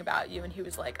circulating about you. And he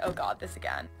was like, oh God, this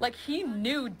again. Like he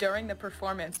knew during the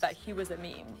performance that he was a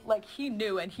meme. Like he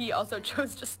knew, and he also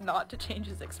chose just not to change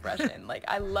his expression. Like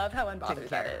I love how unbothered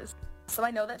that is. So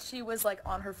I know that she was like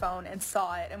on her phone and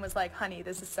saw it and was like, honey,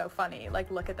 this is so funny.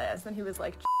 Like, look at this. And he was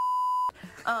like,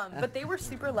 but they were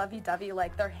super lovey-dovey.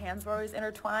 Like their hands were always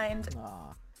intertwined.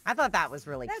 Aww. I thought that was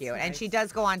really cute. nice. And she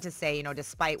does go on to say, you know,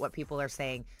 despite what people are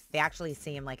saying, they actually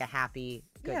seem like a happy,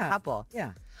 good couple.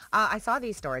 Yeah. I saw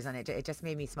these stories and it just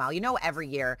made me smile. You know, every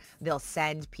year they'll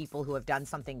send people who have done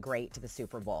something great to the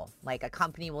Super Bowl. Like a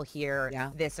company will hear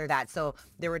this or that. So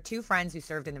there were two friends who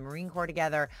served in the Marine Corps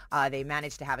together. They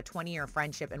managed to have a 20-year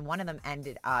friendship, and one of them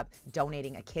ended up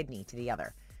donating a kidney to the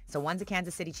other. So one's a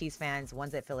Kansas City Chiefs fans,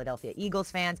 one's a Philadelphia Eagles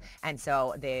fans, and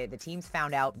so the teams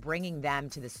found out, bringing them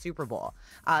to the Super Bowl.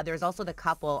 There's also the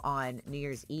couple on New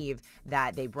Year's Eve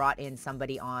that they brought in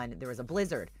somebody on, there was a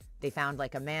blizzard. They found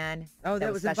like a man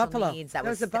that was in special Buffalo. needs, That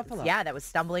was in Buffalo. Yeah, that was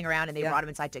stumbling around, and they brought him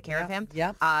inside, took care of him.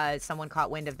 Yep. Someone caught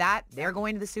wind of that. They're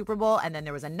going to the Super Bowl. And then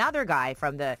there was another guy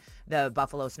from the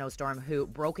Buffalo snowstorm who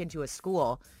broke into a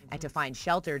school and to find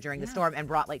shelter during the storm and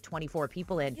brought like 24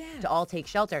 people in to all take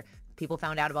shelter. People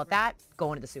found out about that,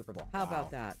 going to the Super Bowl. How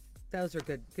about that? Those are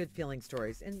good feeling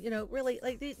stories. And, you know, really,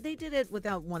 like they did it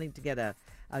without wanting to get a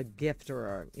gift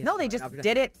or a... No, they just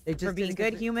did it for being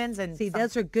good it. humans. And see,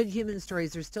 those are good human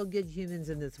stories. There's still good humans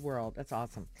in this world. That's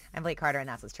awesome. I'm Blake Carter, and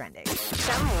that's what's trending. Chum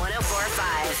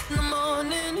 104.5. In the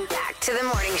morning. Back to the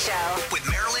morning show. With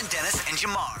Marilyn Dennis and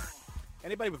Jamar.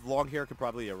 Anybody with long hair could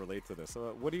probably relate to this.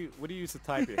 So what do you use to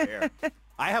tie up your hair?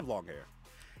 I have long hair.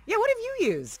 Yeah, what have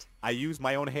you used? I use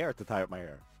my own hair to tie up my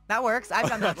hair. That works. I've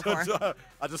done that before.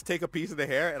 I'll just take a piece of the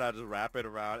hair and I'll just wrap it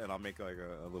around and I'll make like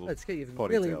a little It's good. You've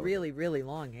ponytail. really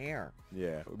long hair.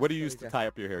 Yeah. What do you use to tie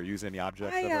up your hair? Use any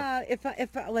objects?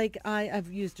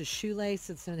 I've used a shoelace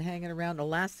that's been hanging around,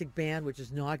 elastic band, which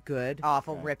is not good.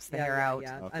 Awful, rips the hair out.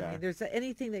 Yeah. Okay. I mean, there's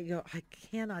anything that you go, I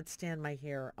cannot stand my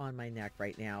hair on my neck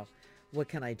right now. What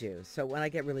can I do? So when I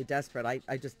get really desperate,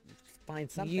 I just find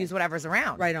something. Use whatever's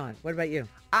around. Right on. What about you?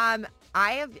 I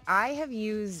have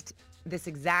used this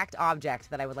exact object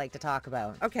that I would like to talk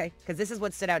about. Okay. Because this is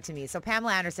what stood out to me. So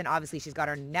Pamela Anderson, obviously, she's got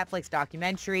her Netflix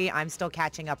documentary. I'm still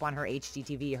catching up on her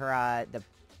HGTV, the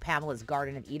Pamela's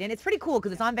Garden of Eden. It's pretty cool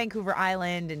because it's on Vancouver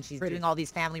Island and she's doing all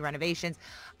these family renovations.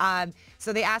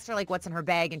 So they asked her like what's in her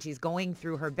bag, and she's going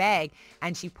through her bag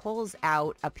and she pulls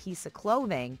out a piece of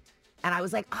clothing. And I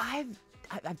was like, I've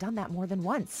done that more than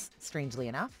once, strangely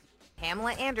enough.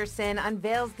 Pamela Anderson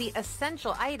unveils the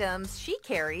essential items she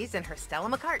carries in her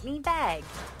Stella McCartney bag.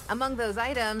 Among those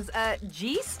items, a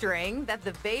G-string that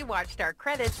the Baywatch star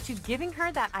credits to giving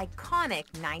her that iconic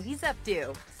 90s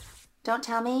updo. Don't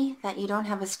tell me that you don't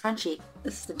have a scrunchie.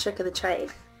 This is the trick of the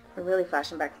trade. We're really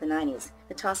flashing back to the 90s.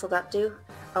 The tousled updo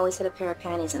always had a pair of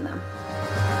panties in them.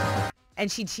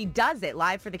 And she does it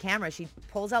live for the camera. She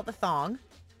pulls out the thong,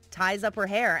 ties up her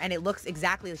hair, and it looks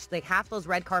exactly like half those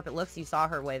red carpet looks you saw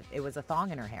her with. It was a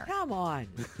thong in her hair. Come on.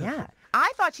 Yeah. I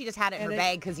thought she just had it in her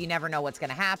bag because you never know what's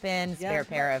going to happen. Spare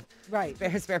pair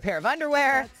of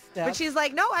underwear. But she's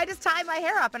like, no, I just tie my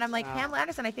hair up. And I'm like, Pamela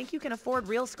Anderson, I think you can afford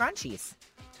real scrunchies.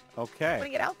 Okay.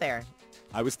 Putting it out there.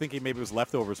 I was thinking maybe it was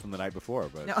leftovers from the night before,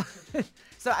 but no.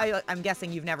 So I'm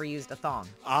guessing you've never used a thong.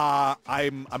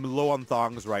 I'm low on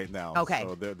thongs right now. Okay.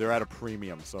 So they're at a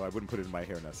premium, so I wouldn't put it in my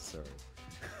hair necessarily.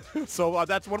 So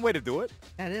that's one way to do it.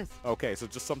 That is. Okay, so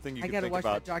just something you can think about. I got to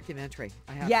watch that documentary.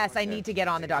 I need to get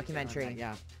on the documentary.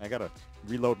 Yeah. I got to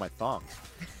reload my thongs.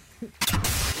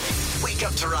 Wake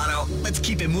up, Toronto. Let's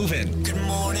keep it moving. Good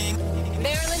morning.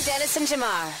 Marilyn Dennis and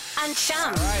Jamar on Chum.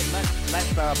 All right, let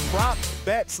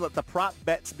the prop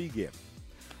bets begin.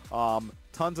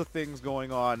 Tons of things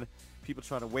going on. People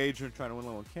trying to wager and trying to win a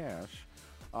little cash.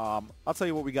 I'll tell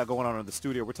you what we got going on in the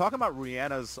studio. We're talking about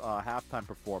Rihanna's halftime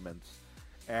performance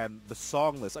and the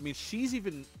song list. I mean, she's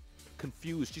even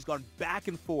confused. She's gone back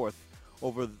and forth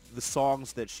over the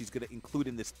songs that she's going to include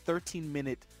in this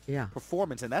 13-minute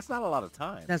performance, and that's not a lot of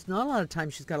time. That's not a lot of time.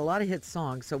 She's got a lot of hit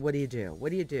songs, so what do you do? What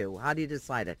do you do? How do you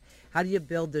decide it? How do you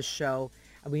build this show?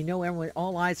 And we know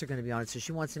all eyes are going to be on it, so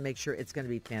she wants to make sure it's going to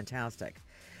be fantastic.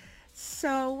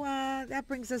 So that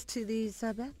brings us to these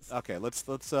bets. Okay, let's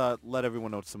let everyone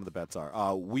know what some of the bets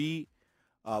are. We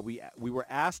were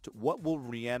asked, what will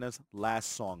Rihanna's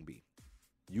last song be?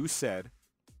 You said...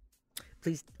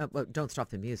 Please don't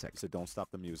stop the music. So don't stop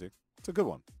the music. It's a good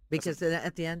one. Because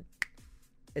at the end,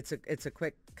 it's a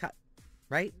quick cut,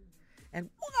 right? And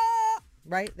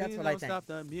right, that's what I think. Stop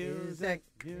the music.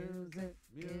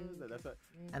 That's what,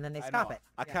 and then they stop it.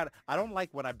 I don't like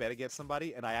when I bet against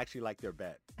somebody and I actually like their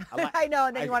bet. I know,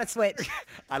 and then you want to switch.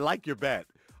 I like your bet,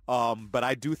 but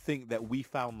I do think that We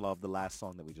Found Love, the last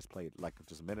song that we just played like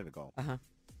just a minute ago.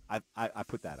 I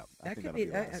put that up. That could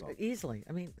be easily.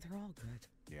 I mean, they're all good.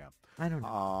 Yeah. I don't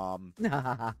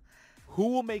know. Who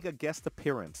will make a guest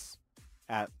appearance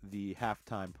at the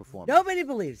halftime performance? Nobody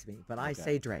believes me, but I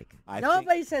say Drake.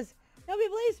 Nobody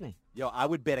believes me. Yo, I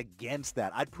would bet against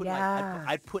that. I'd put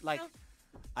I'd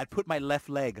put my left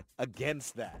leg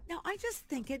against that. No, I just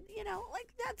think it.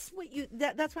 That's what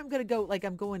that's why I'm going to go. Like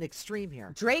I'm going extreme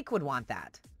here. Drake would want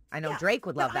that. I know Drake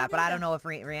would love that, but I don't know if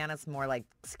Rihanna's more like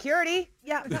security.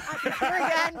 Yeah,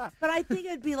 again. But I think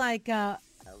it'd be like, a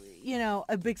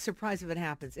big surprise if it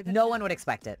happens. No one would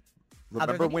expect it.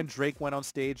 Remember when Drake went on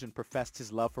stage and professed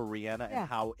his love for Rihanna and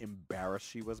how embarrassed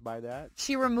she was by that?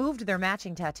 She removed their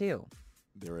matching tattoo.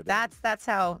 There it is. That's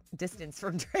how distance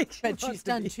from Drake. But she's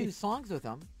done 2 songs with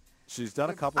him. She's done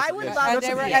a couple. I would love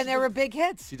to and they were big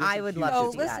hits. I would love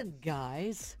to see that. Listen,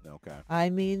 guys. Okay. I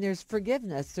mean, there's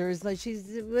forgiveness. There's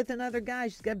she's with another guy.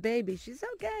 She's got a baby. She's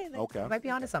okay. Okay. Might be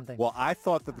onto something. Well, I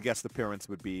thought that the guest appearance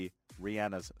would be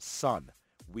Rihanna's son.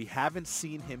 We haven't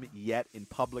seen him yet in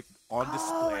public on display.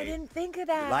 Oh, I didn't think of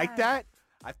that. You like that?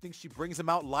 I think she brings him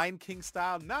out Lion King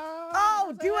style. No.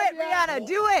 Oh, do it, Rihanna.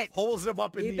 Do it. Holds him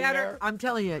up in the air. I'm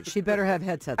telling you, she better have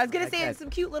headsets. I was going to say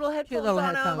some cute little headphones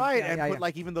on him. Right, and put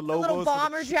like even the logos. A little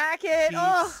bomber jacket.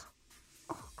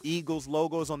 Eagles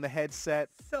logos on the headset.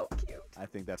 So cute. I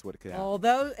think that's what it could happen.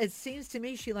 Although it seems to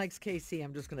me she likes KC.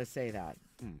 I'm just going to say that.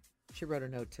 She wrote a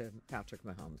note to Patrick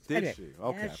Mahomes. Did she?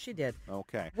 Okay. Yes, she did.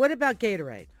 Okay. What about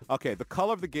Gatorade? Okay, the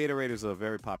color of the Gatorade is a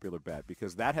very popular bet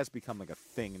because that has become like a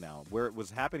thing now where it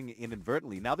was happening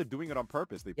inadvertently. Now they're doing it on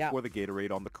purpose. They pour the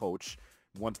Gatorade on the coach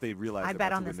once they realize I they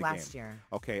bet want on to win this the last game. year.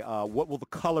 Okay, what will the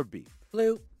color be?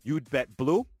 Blue. You'd bet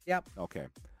blue? Yep. Okay.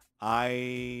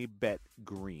 I bet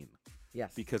green.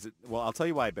 Yes. Because, I'll tell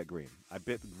you why I bet green. I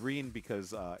bet green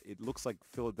because it looks like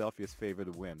Philadelphia's favor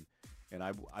to win. And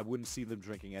I wouldn't see them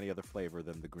drinking any other flavor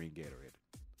than the green Gatorade.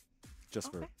 Just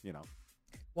for,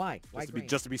 Why? Why green?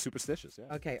 Just to be superstitious,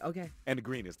 yeah. Okay. And the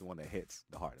green is the one that hits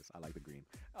the hardest. I like the green.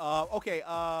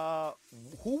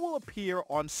 Who will appear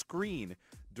on screen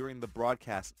during the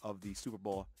broadcast of the Super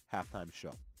Bowl halftime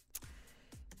show?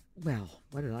 Well,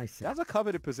 what did I say? That's a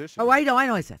coveted position. Oh, I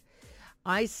know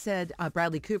I said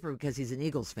Bradley Cooper because he's an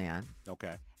Eagles fan.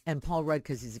 Okay. And Paul Rudd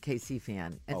because he's a KC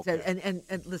fan. And Okay.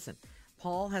 and listen,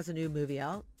 Paul has a new movie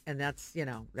out, and that's so he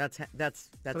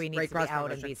needs to be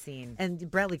out and be seen.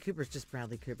 And Bradley Cooper's just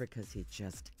Bradley Cooper because he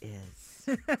just is.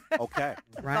 Okay.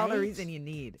 That's all the reason you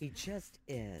need. He just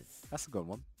is. That's a good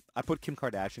one. I put Kim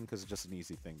Kardashian because it's just an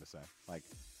easy thing to say. Like,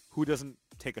 who doesn't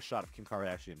take a shot of Kim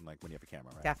Kardashian like when you have a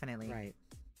camera, right? Definitely. Right.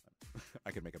 I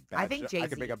could make a bad I think Jay-Z. I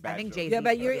could make a bad joke. Jay-Z. Yeah,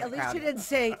 but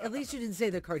at least you didn't say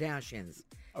the Kardashians.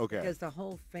 Okay. Because the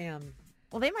whole fam.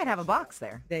 Well, they might have a box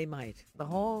there. They might. The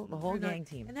whole gang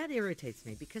team. And that irritates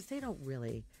me because they don't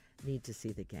really need to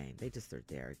see the game. They're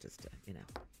there just to,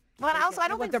 Well, also, I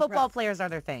don't think football players are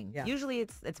their thing. Yeah. Usually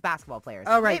it's basketball players.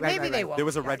 Oh, right, Maybe they won't. There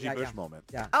was a Reggie Bush moment.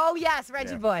 Yeah. Oh, yes,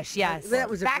 Reggie Bush, yes. That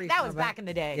was back in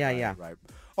the day. Yeah. Right.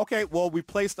 Okay, well, we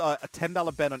placed a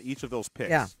 $10 bet on each of those picks.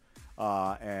 Yeah.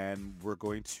 And we're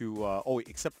going to,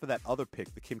 except for that other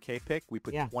pick, the Kim K pick, we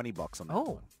put $20 on that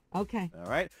one. Okay. All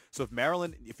right. So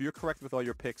if you're correct with all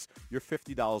your picks, your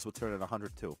 $50 will turn into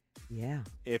 $102. Yeah.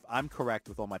 If I'm correct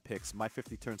with all my picks, my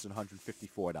 50 turns into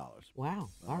 $154. Wow.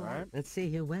 All right. Let's see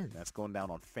who wins. That's going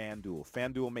down on FanDuel.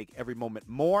 FanDuel make every moment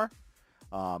more.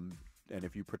 And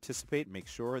if you participate, make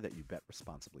sure that you bet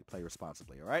responsibly. Play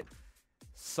responsibly. All right.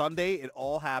 Sunday, it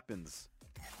all happens.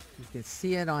 You can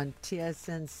see it on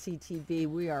TSN CTV.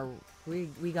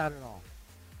 We got it all.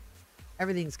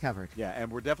 Everything's covered. Yeah,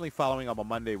 and we're definitely following up on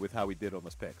Monday with how we did on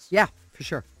those picks. Yeah, for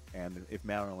sure. And if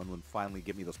Marilyn would finally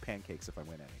give me those pancakes if I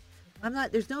win any.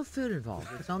 There's no food involved.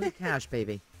 It's only cash,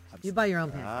 baby. You buy your own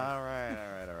pancakes. All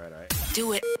right.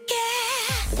 Do it.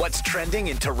 Yeah. What's trending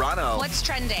in Toronto? What's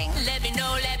trending? Let me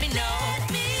know.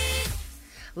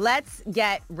 Let's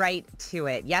get right to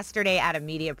it. Yesterday at a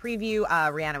media preview,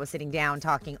 Rihanna was sitting down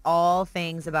talking all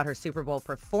things about her Super Bowl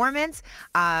performance.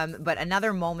 But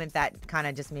another moment that kind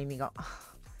of just made me go,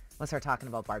 was her talking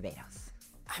about Barbados.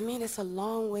 I mean, it's a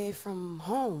long way from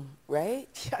home, right?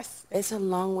 Yes. It's a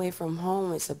long way from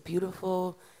home. It's a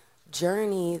beautiful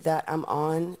journey that I'm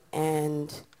on,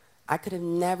 and I could have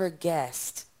never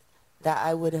guessed that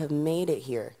I would have made it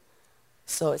here.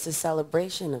 So it's a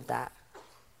celebration of that.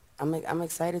 I'm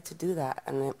excited to do that,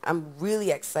 and I'm really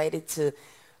excited to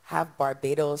have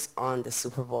Barbados on the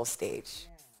Super Bowl stage.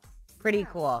 Pretty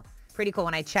cool. Pretty cool.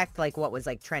 When I checked what was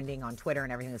trending on Twitter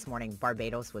and everything this morning,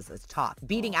 Barbados was the top.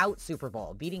 Beating out Super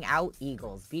Bowl, beating out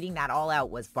Eagles, beating that all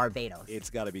out was Barbados. It's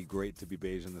got to be great to be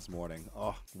Bajan this morning.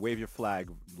 Oh, wave your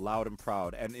flag loud and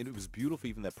proud. And it was beautiful,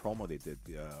 even that promo they did,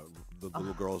 the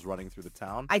little girls running through the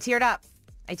town. I teared up.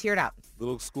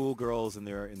 Little school girls in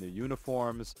their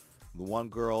uniforms. The one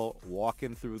girl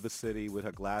walking through the city with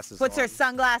her glasses Puts on. her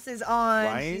sunglasses on.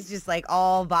 Right? She's just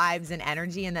all vibes and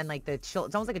energy. And then it's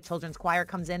almost like a children's choir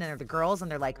comes in and they're the girls and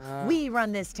they're like, we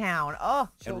run this town. Oh.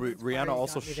 And Rihanna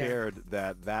also shared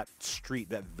that street,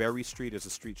 that very street is a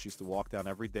street she used to walk down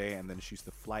every day. And then she used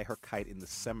to fly her kite in the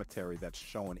cemetery that's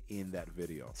shown in that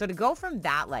video. So to go from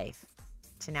that life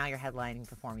to now you're headlining,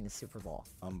 performing the Super Bowl.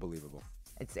 Unbelievable.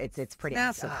 It's pretty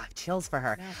massive. Chills for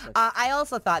her. I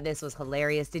also thought this was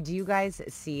hilarious. Did you guys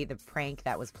see the prank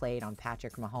that was played on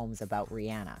Patrick Mahomes about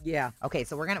Rihanna? Yeah. Okay,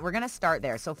 so we're gonna start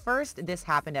there. So first, this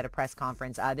happened at a press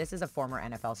conference. This is a former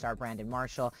NFL star, Brandon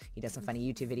Marshall. He does some funny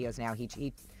YouTube videos now.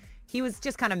 He was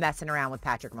just kind of messing around with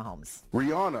Patrick Mahomes.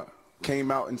 Rihanna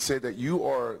came out and said that you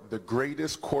are the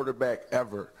greatest quarterback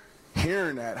ever.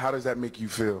 Hearing that, how does that make you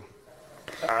feel?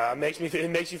 It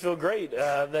makes you feel great.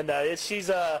 She's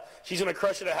gonna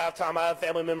crush it at halftime. I have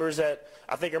family members that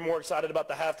I think are more excited about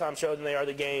the halftime show than they are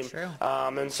the game. True.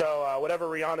 And so whatever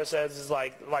Rihanna says is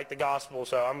like the gospel.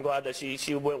 So I'm glad that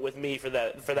she went with me for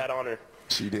that honor.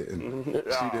 She didn't.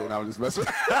 She didn't. I was just messing.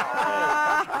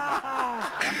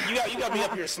 You got me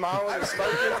up here smiling and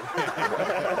smoking.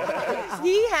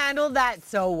 He handled that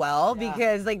so well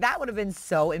because that would have been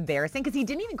so embarrassing because he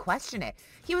didn't even question it.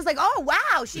 He was like, oh,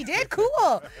 wow, she did?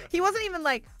 Cool. He wasn't even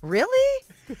like, really?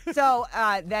 So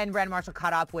then Brandon Marshall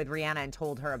caught up with Rihanna and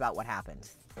told her about what happened.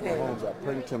 Mahomes, I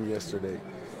pranked him yesterday,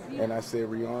 and I said,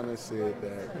 Rihanna said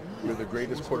that you're the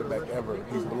greatest quarterback ever.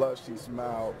 He blushed, he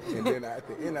smiled, and then at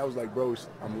the end I was like, bro,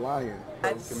 I'm lying.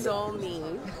 That's so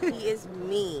mean. He is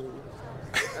mean.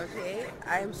 Okay?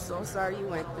 I am so sorry you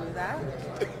went through that.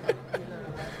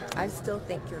 I still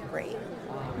think you're great.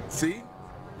 See?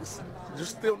 There's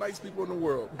still nice people in the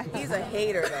world. He's a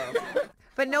hater, though.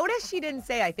 But notice she didn't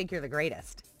say, I think you're the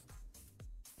greatest.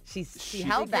 She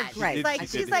held that.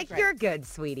 She's like, you're good,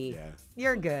 sweetie. Yeah.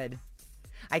 You're good.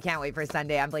 I can't wait for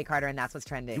Sunday. I'm Blake Carter, and that's what's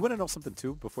trending. You want to know something,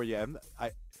 too, before you end?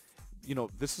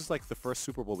 This is like the first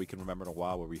Super Bowl we can remember in a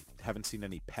while where we haven't seen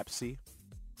any Pepsi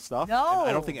stuff. No. And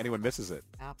I don't think anyone misses it.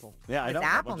 Apple. Yeah, I know. It's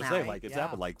Apple I'm just now, saying, right? it's Yeah.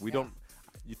 Apple. We don't...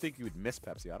 You think you would miss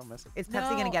Pepsi? I don't miss it. Is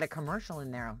Pepsi going to get a commercial in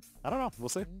there? I don't know. We'll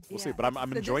see. We'll see. Yeah. But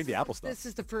I'm enjoying the Apple stuff. This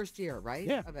is the first year, right?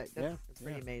 Yeah. Of it. Yeah. That's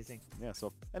pretty amazing. Yeah,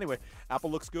 so anyway,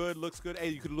 Apple looks good. Hey,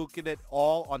 you can look at it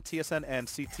all on TSN and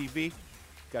CTV.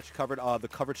 Got you covered. The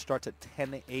coverage starts at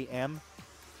 10 a.m.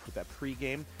 with that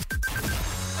pregame.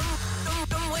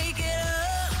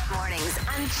 Mornings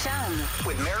on Chum.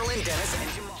 With Marilyn Dennis and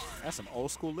Jamar. That's some old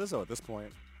school Lizzo at this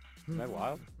point. Isn't that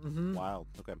wild? Mm-hmm. Wild.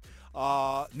 Okay.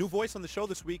 New voice on the show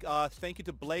this week. Thank you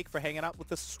to Blake for hanging out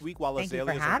with us this week while Thank you for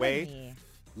Azalea's having away. me.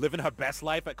 Living her best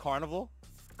life at Carnival.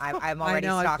 I'm already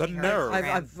stalking the her.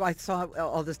 nerve. I saw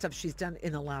all the stuff she's done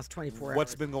in the last 24 hours.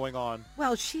 What's been going on?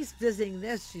 Well, she's visiting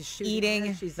this. She's shooting Eating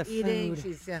this, she's the eating. food.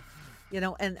 She's,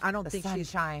 and I don't The think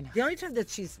sunshine. The only time that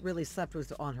she's really slept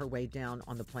was on her way down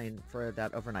on the plane for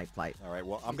that overnight flight. All right.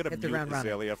 Well, I'm going to hit the mute round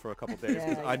running. Azalea for a couple days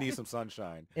because Yeah. I need some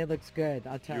sunshine. It looks good.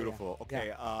 I'll tell you. Beautiful.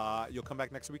 Okay. You'll come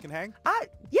back next week and hang?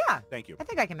 Yeah. Thank you. I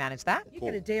think I can manage that. You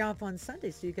get a day off on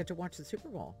Sunday, so you get to watch the Super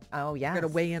Bowl. Oh, yeah. You're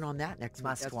going to weigh in on that next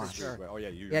Must week. watch. That's for sure. Oh, yeah.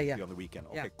 You're Yeah. on the weekend.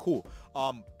 Okay, Yeah. cool.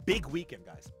 Big weekend,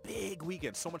 guys. Big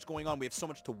weekend. So much going on. We have so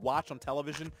much to watch on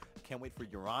television. Can't wait for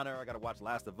Your Honor. I got to watch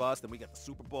Last of Us. Then we got the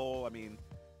Super Bowl. I mean,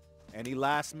 any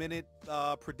last-minute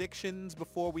predictions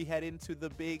before we head into the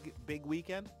big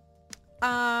weekend?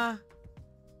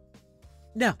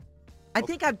 No. I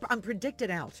think I'm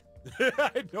predicted out.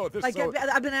 I know. Like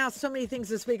I've been asked so many things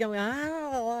this week. I'm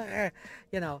like,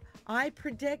 I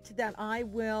predict that I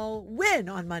will win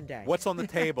on Monday. What's on the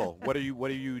table? What are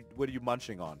you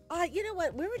munching on? You know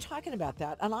what? We were talking about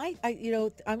that, and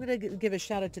I'm going to give a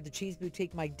shout out to the Cheese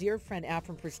Boutique. My dear friend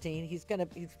Afram Pristine. He's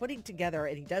putting together,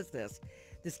 and he does this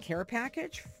care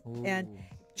package and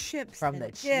chips from and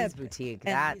the Cheese Boutique.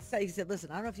 And he said, listen,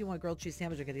 I don't know if you want a grilled cheese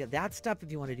sandwich. I'm going to get that stuff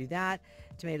if you want to do that.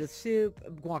 Tomato soup,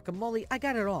 guacamole. I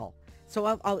got it all. So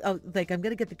I'm going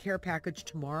to get the care package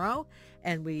tomorrow,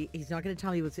 and he's not going to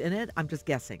tell me what's in it. I'm just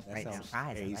guessing right now.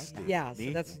 Tasty. Yeah,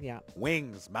 so that's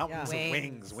wings, mountains of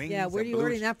wings. Yeah, where are you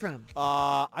ordering that from?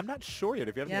 I'm not sure yet.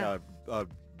 If you have any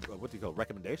what do you call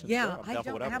recommendations? Yeah, I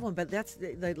don't have one, but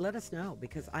let us know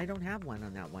because I don't have one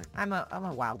on that one. I'm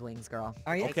a Wild Wings girl.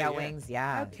 Are you? Takeout wings,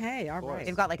 yeah. Okay, all right.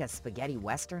 They've got like a spaghetti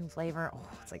western flavor. Oh,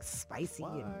 it's like spicy,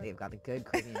 and they've got a good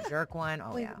Caribbean jerk one.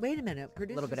 Oh, yeah. Wait a minute.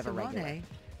 Producer a little bit of a regular.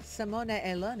 Simone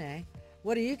Elone,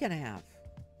 what are you going to have?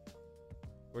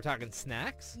 We're talking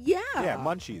snacks? Yeah. Yeah,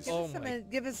 munchies.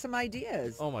 Give us some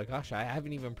ideas. Oh my gosh, I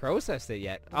haven't even processed it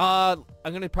yet. I'm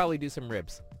going to probably do some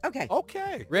ribs.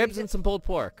 Okay. Ribs and some pulled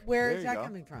pork. Where is that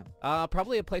coming from?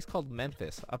 Probably a place called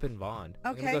Memphis up in Vaughan.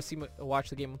 Okay. I'm going to go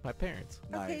watch the game with my parents.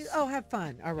 Okay. Nice. Oh, have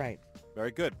fun. All right. Very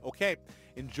good. Okay.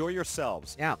 Enjoy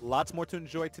yourselves. Yeah. Lots more to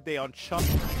enjoy today on Chum.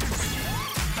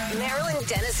 Marilyn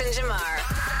Dennis and Jamar.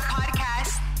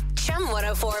 Podcast. Chum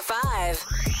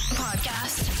 1045.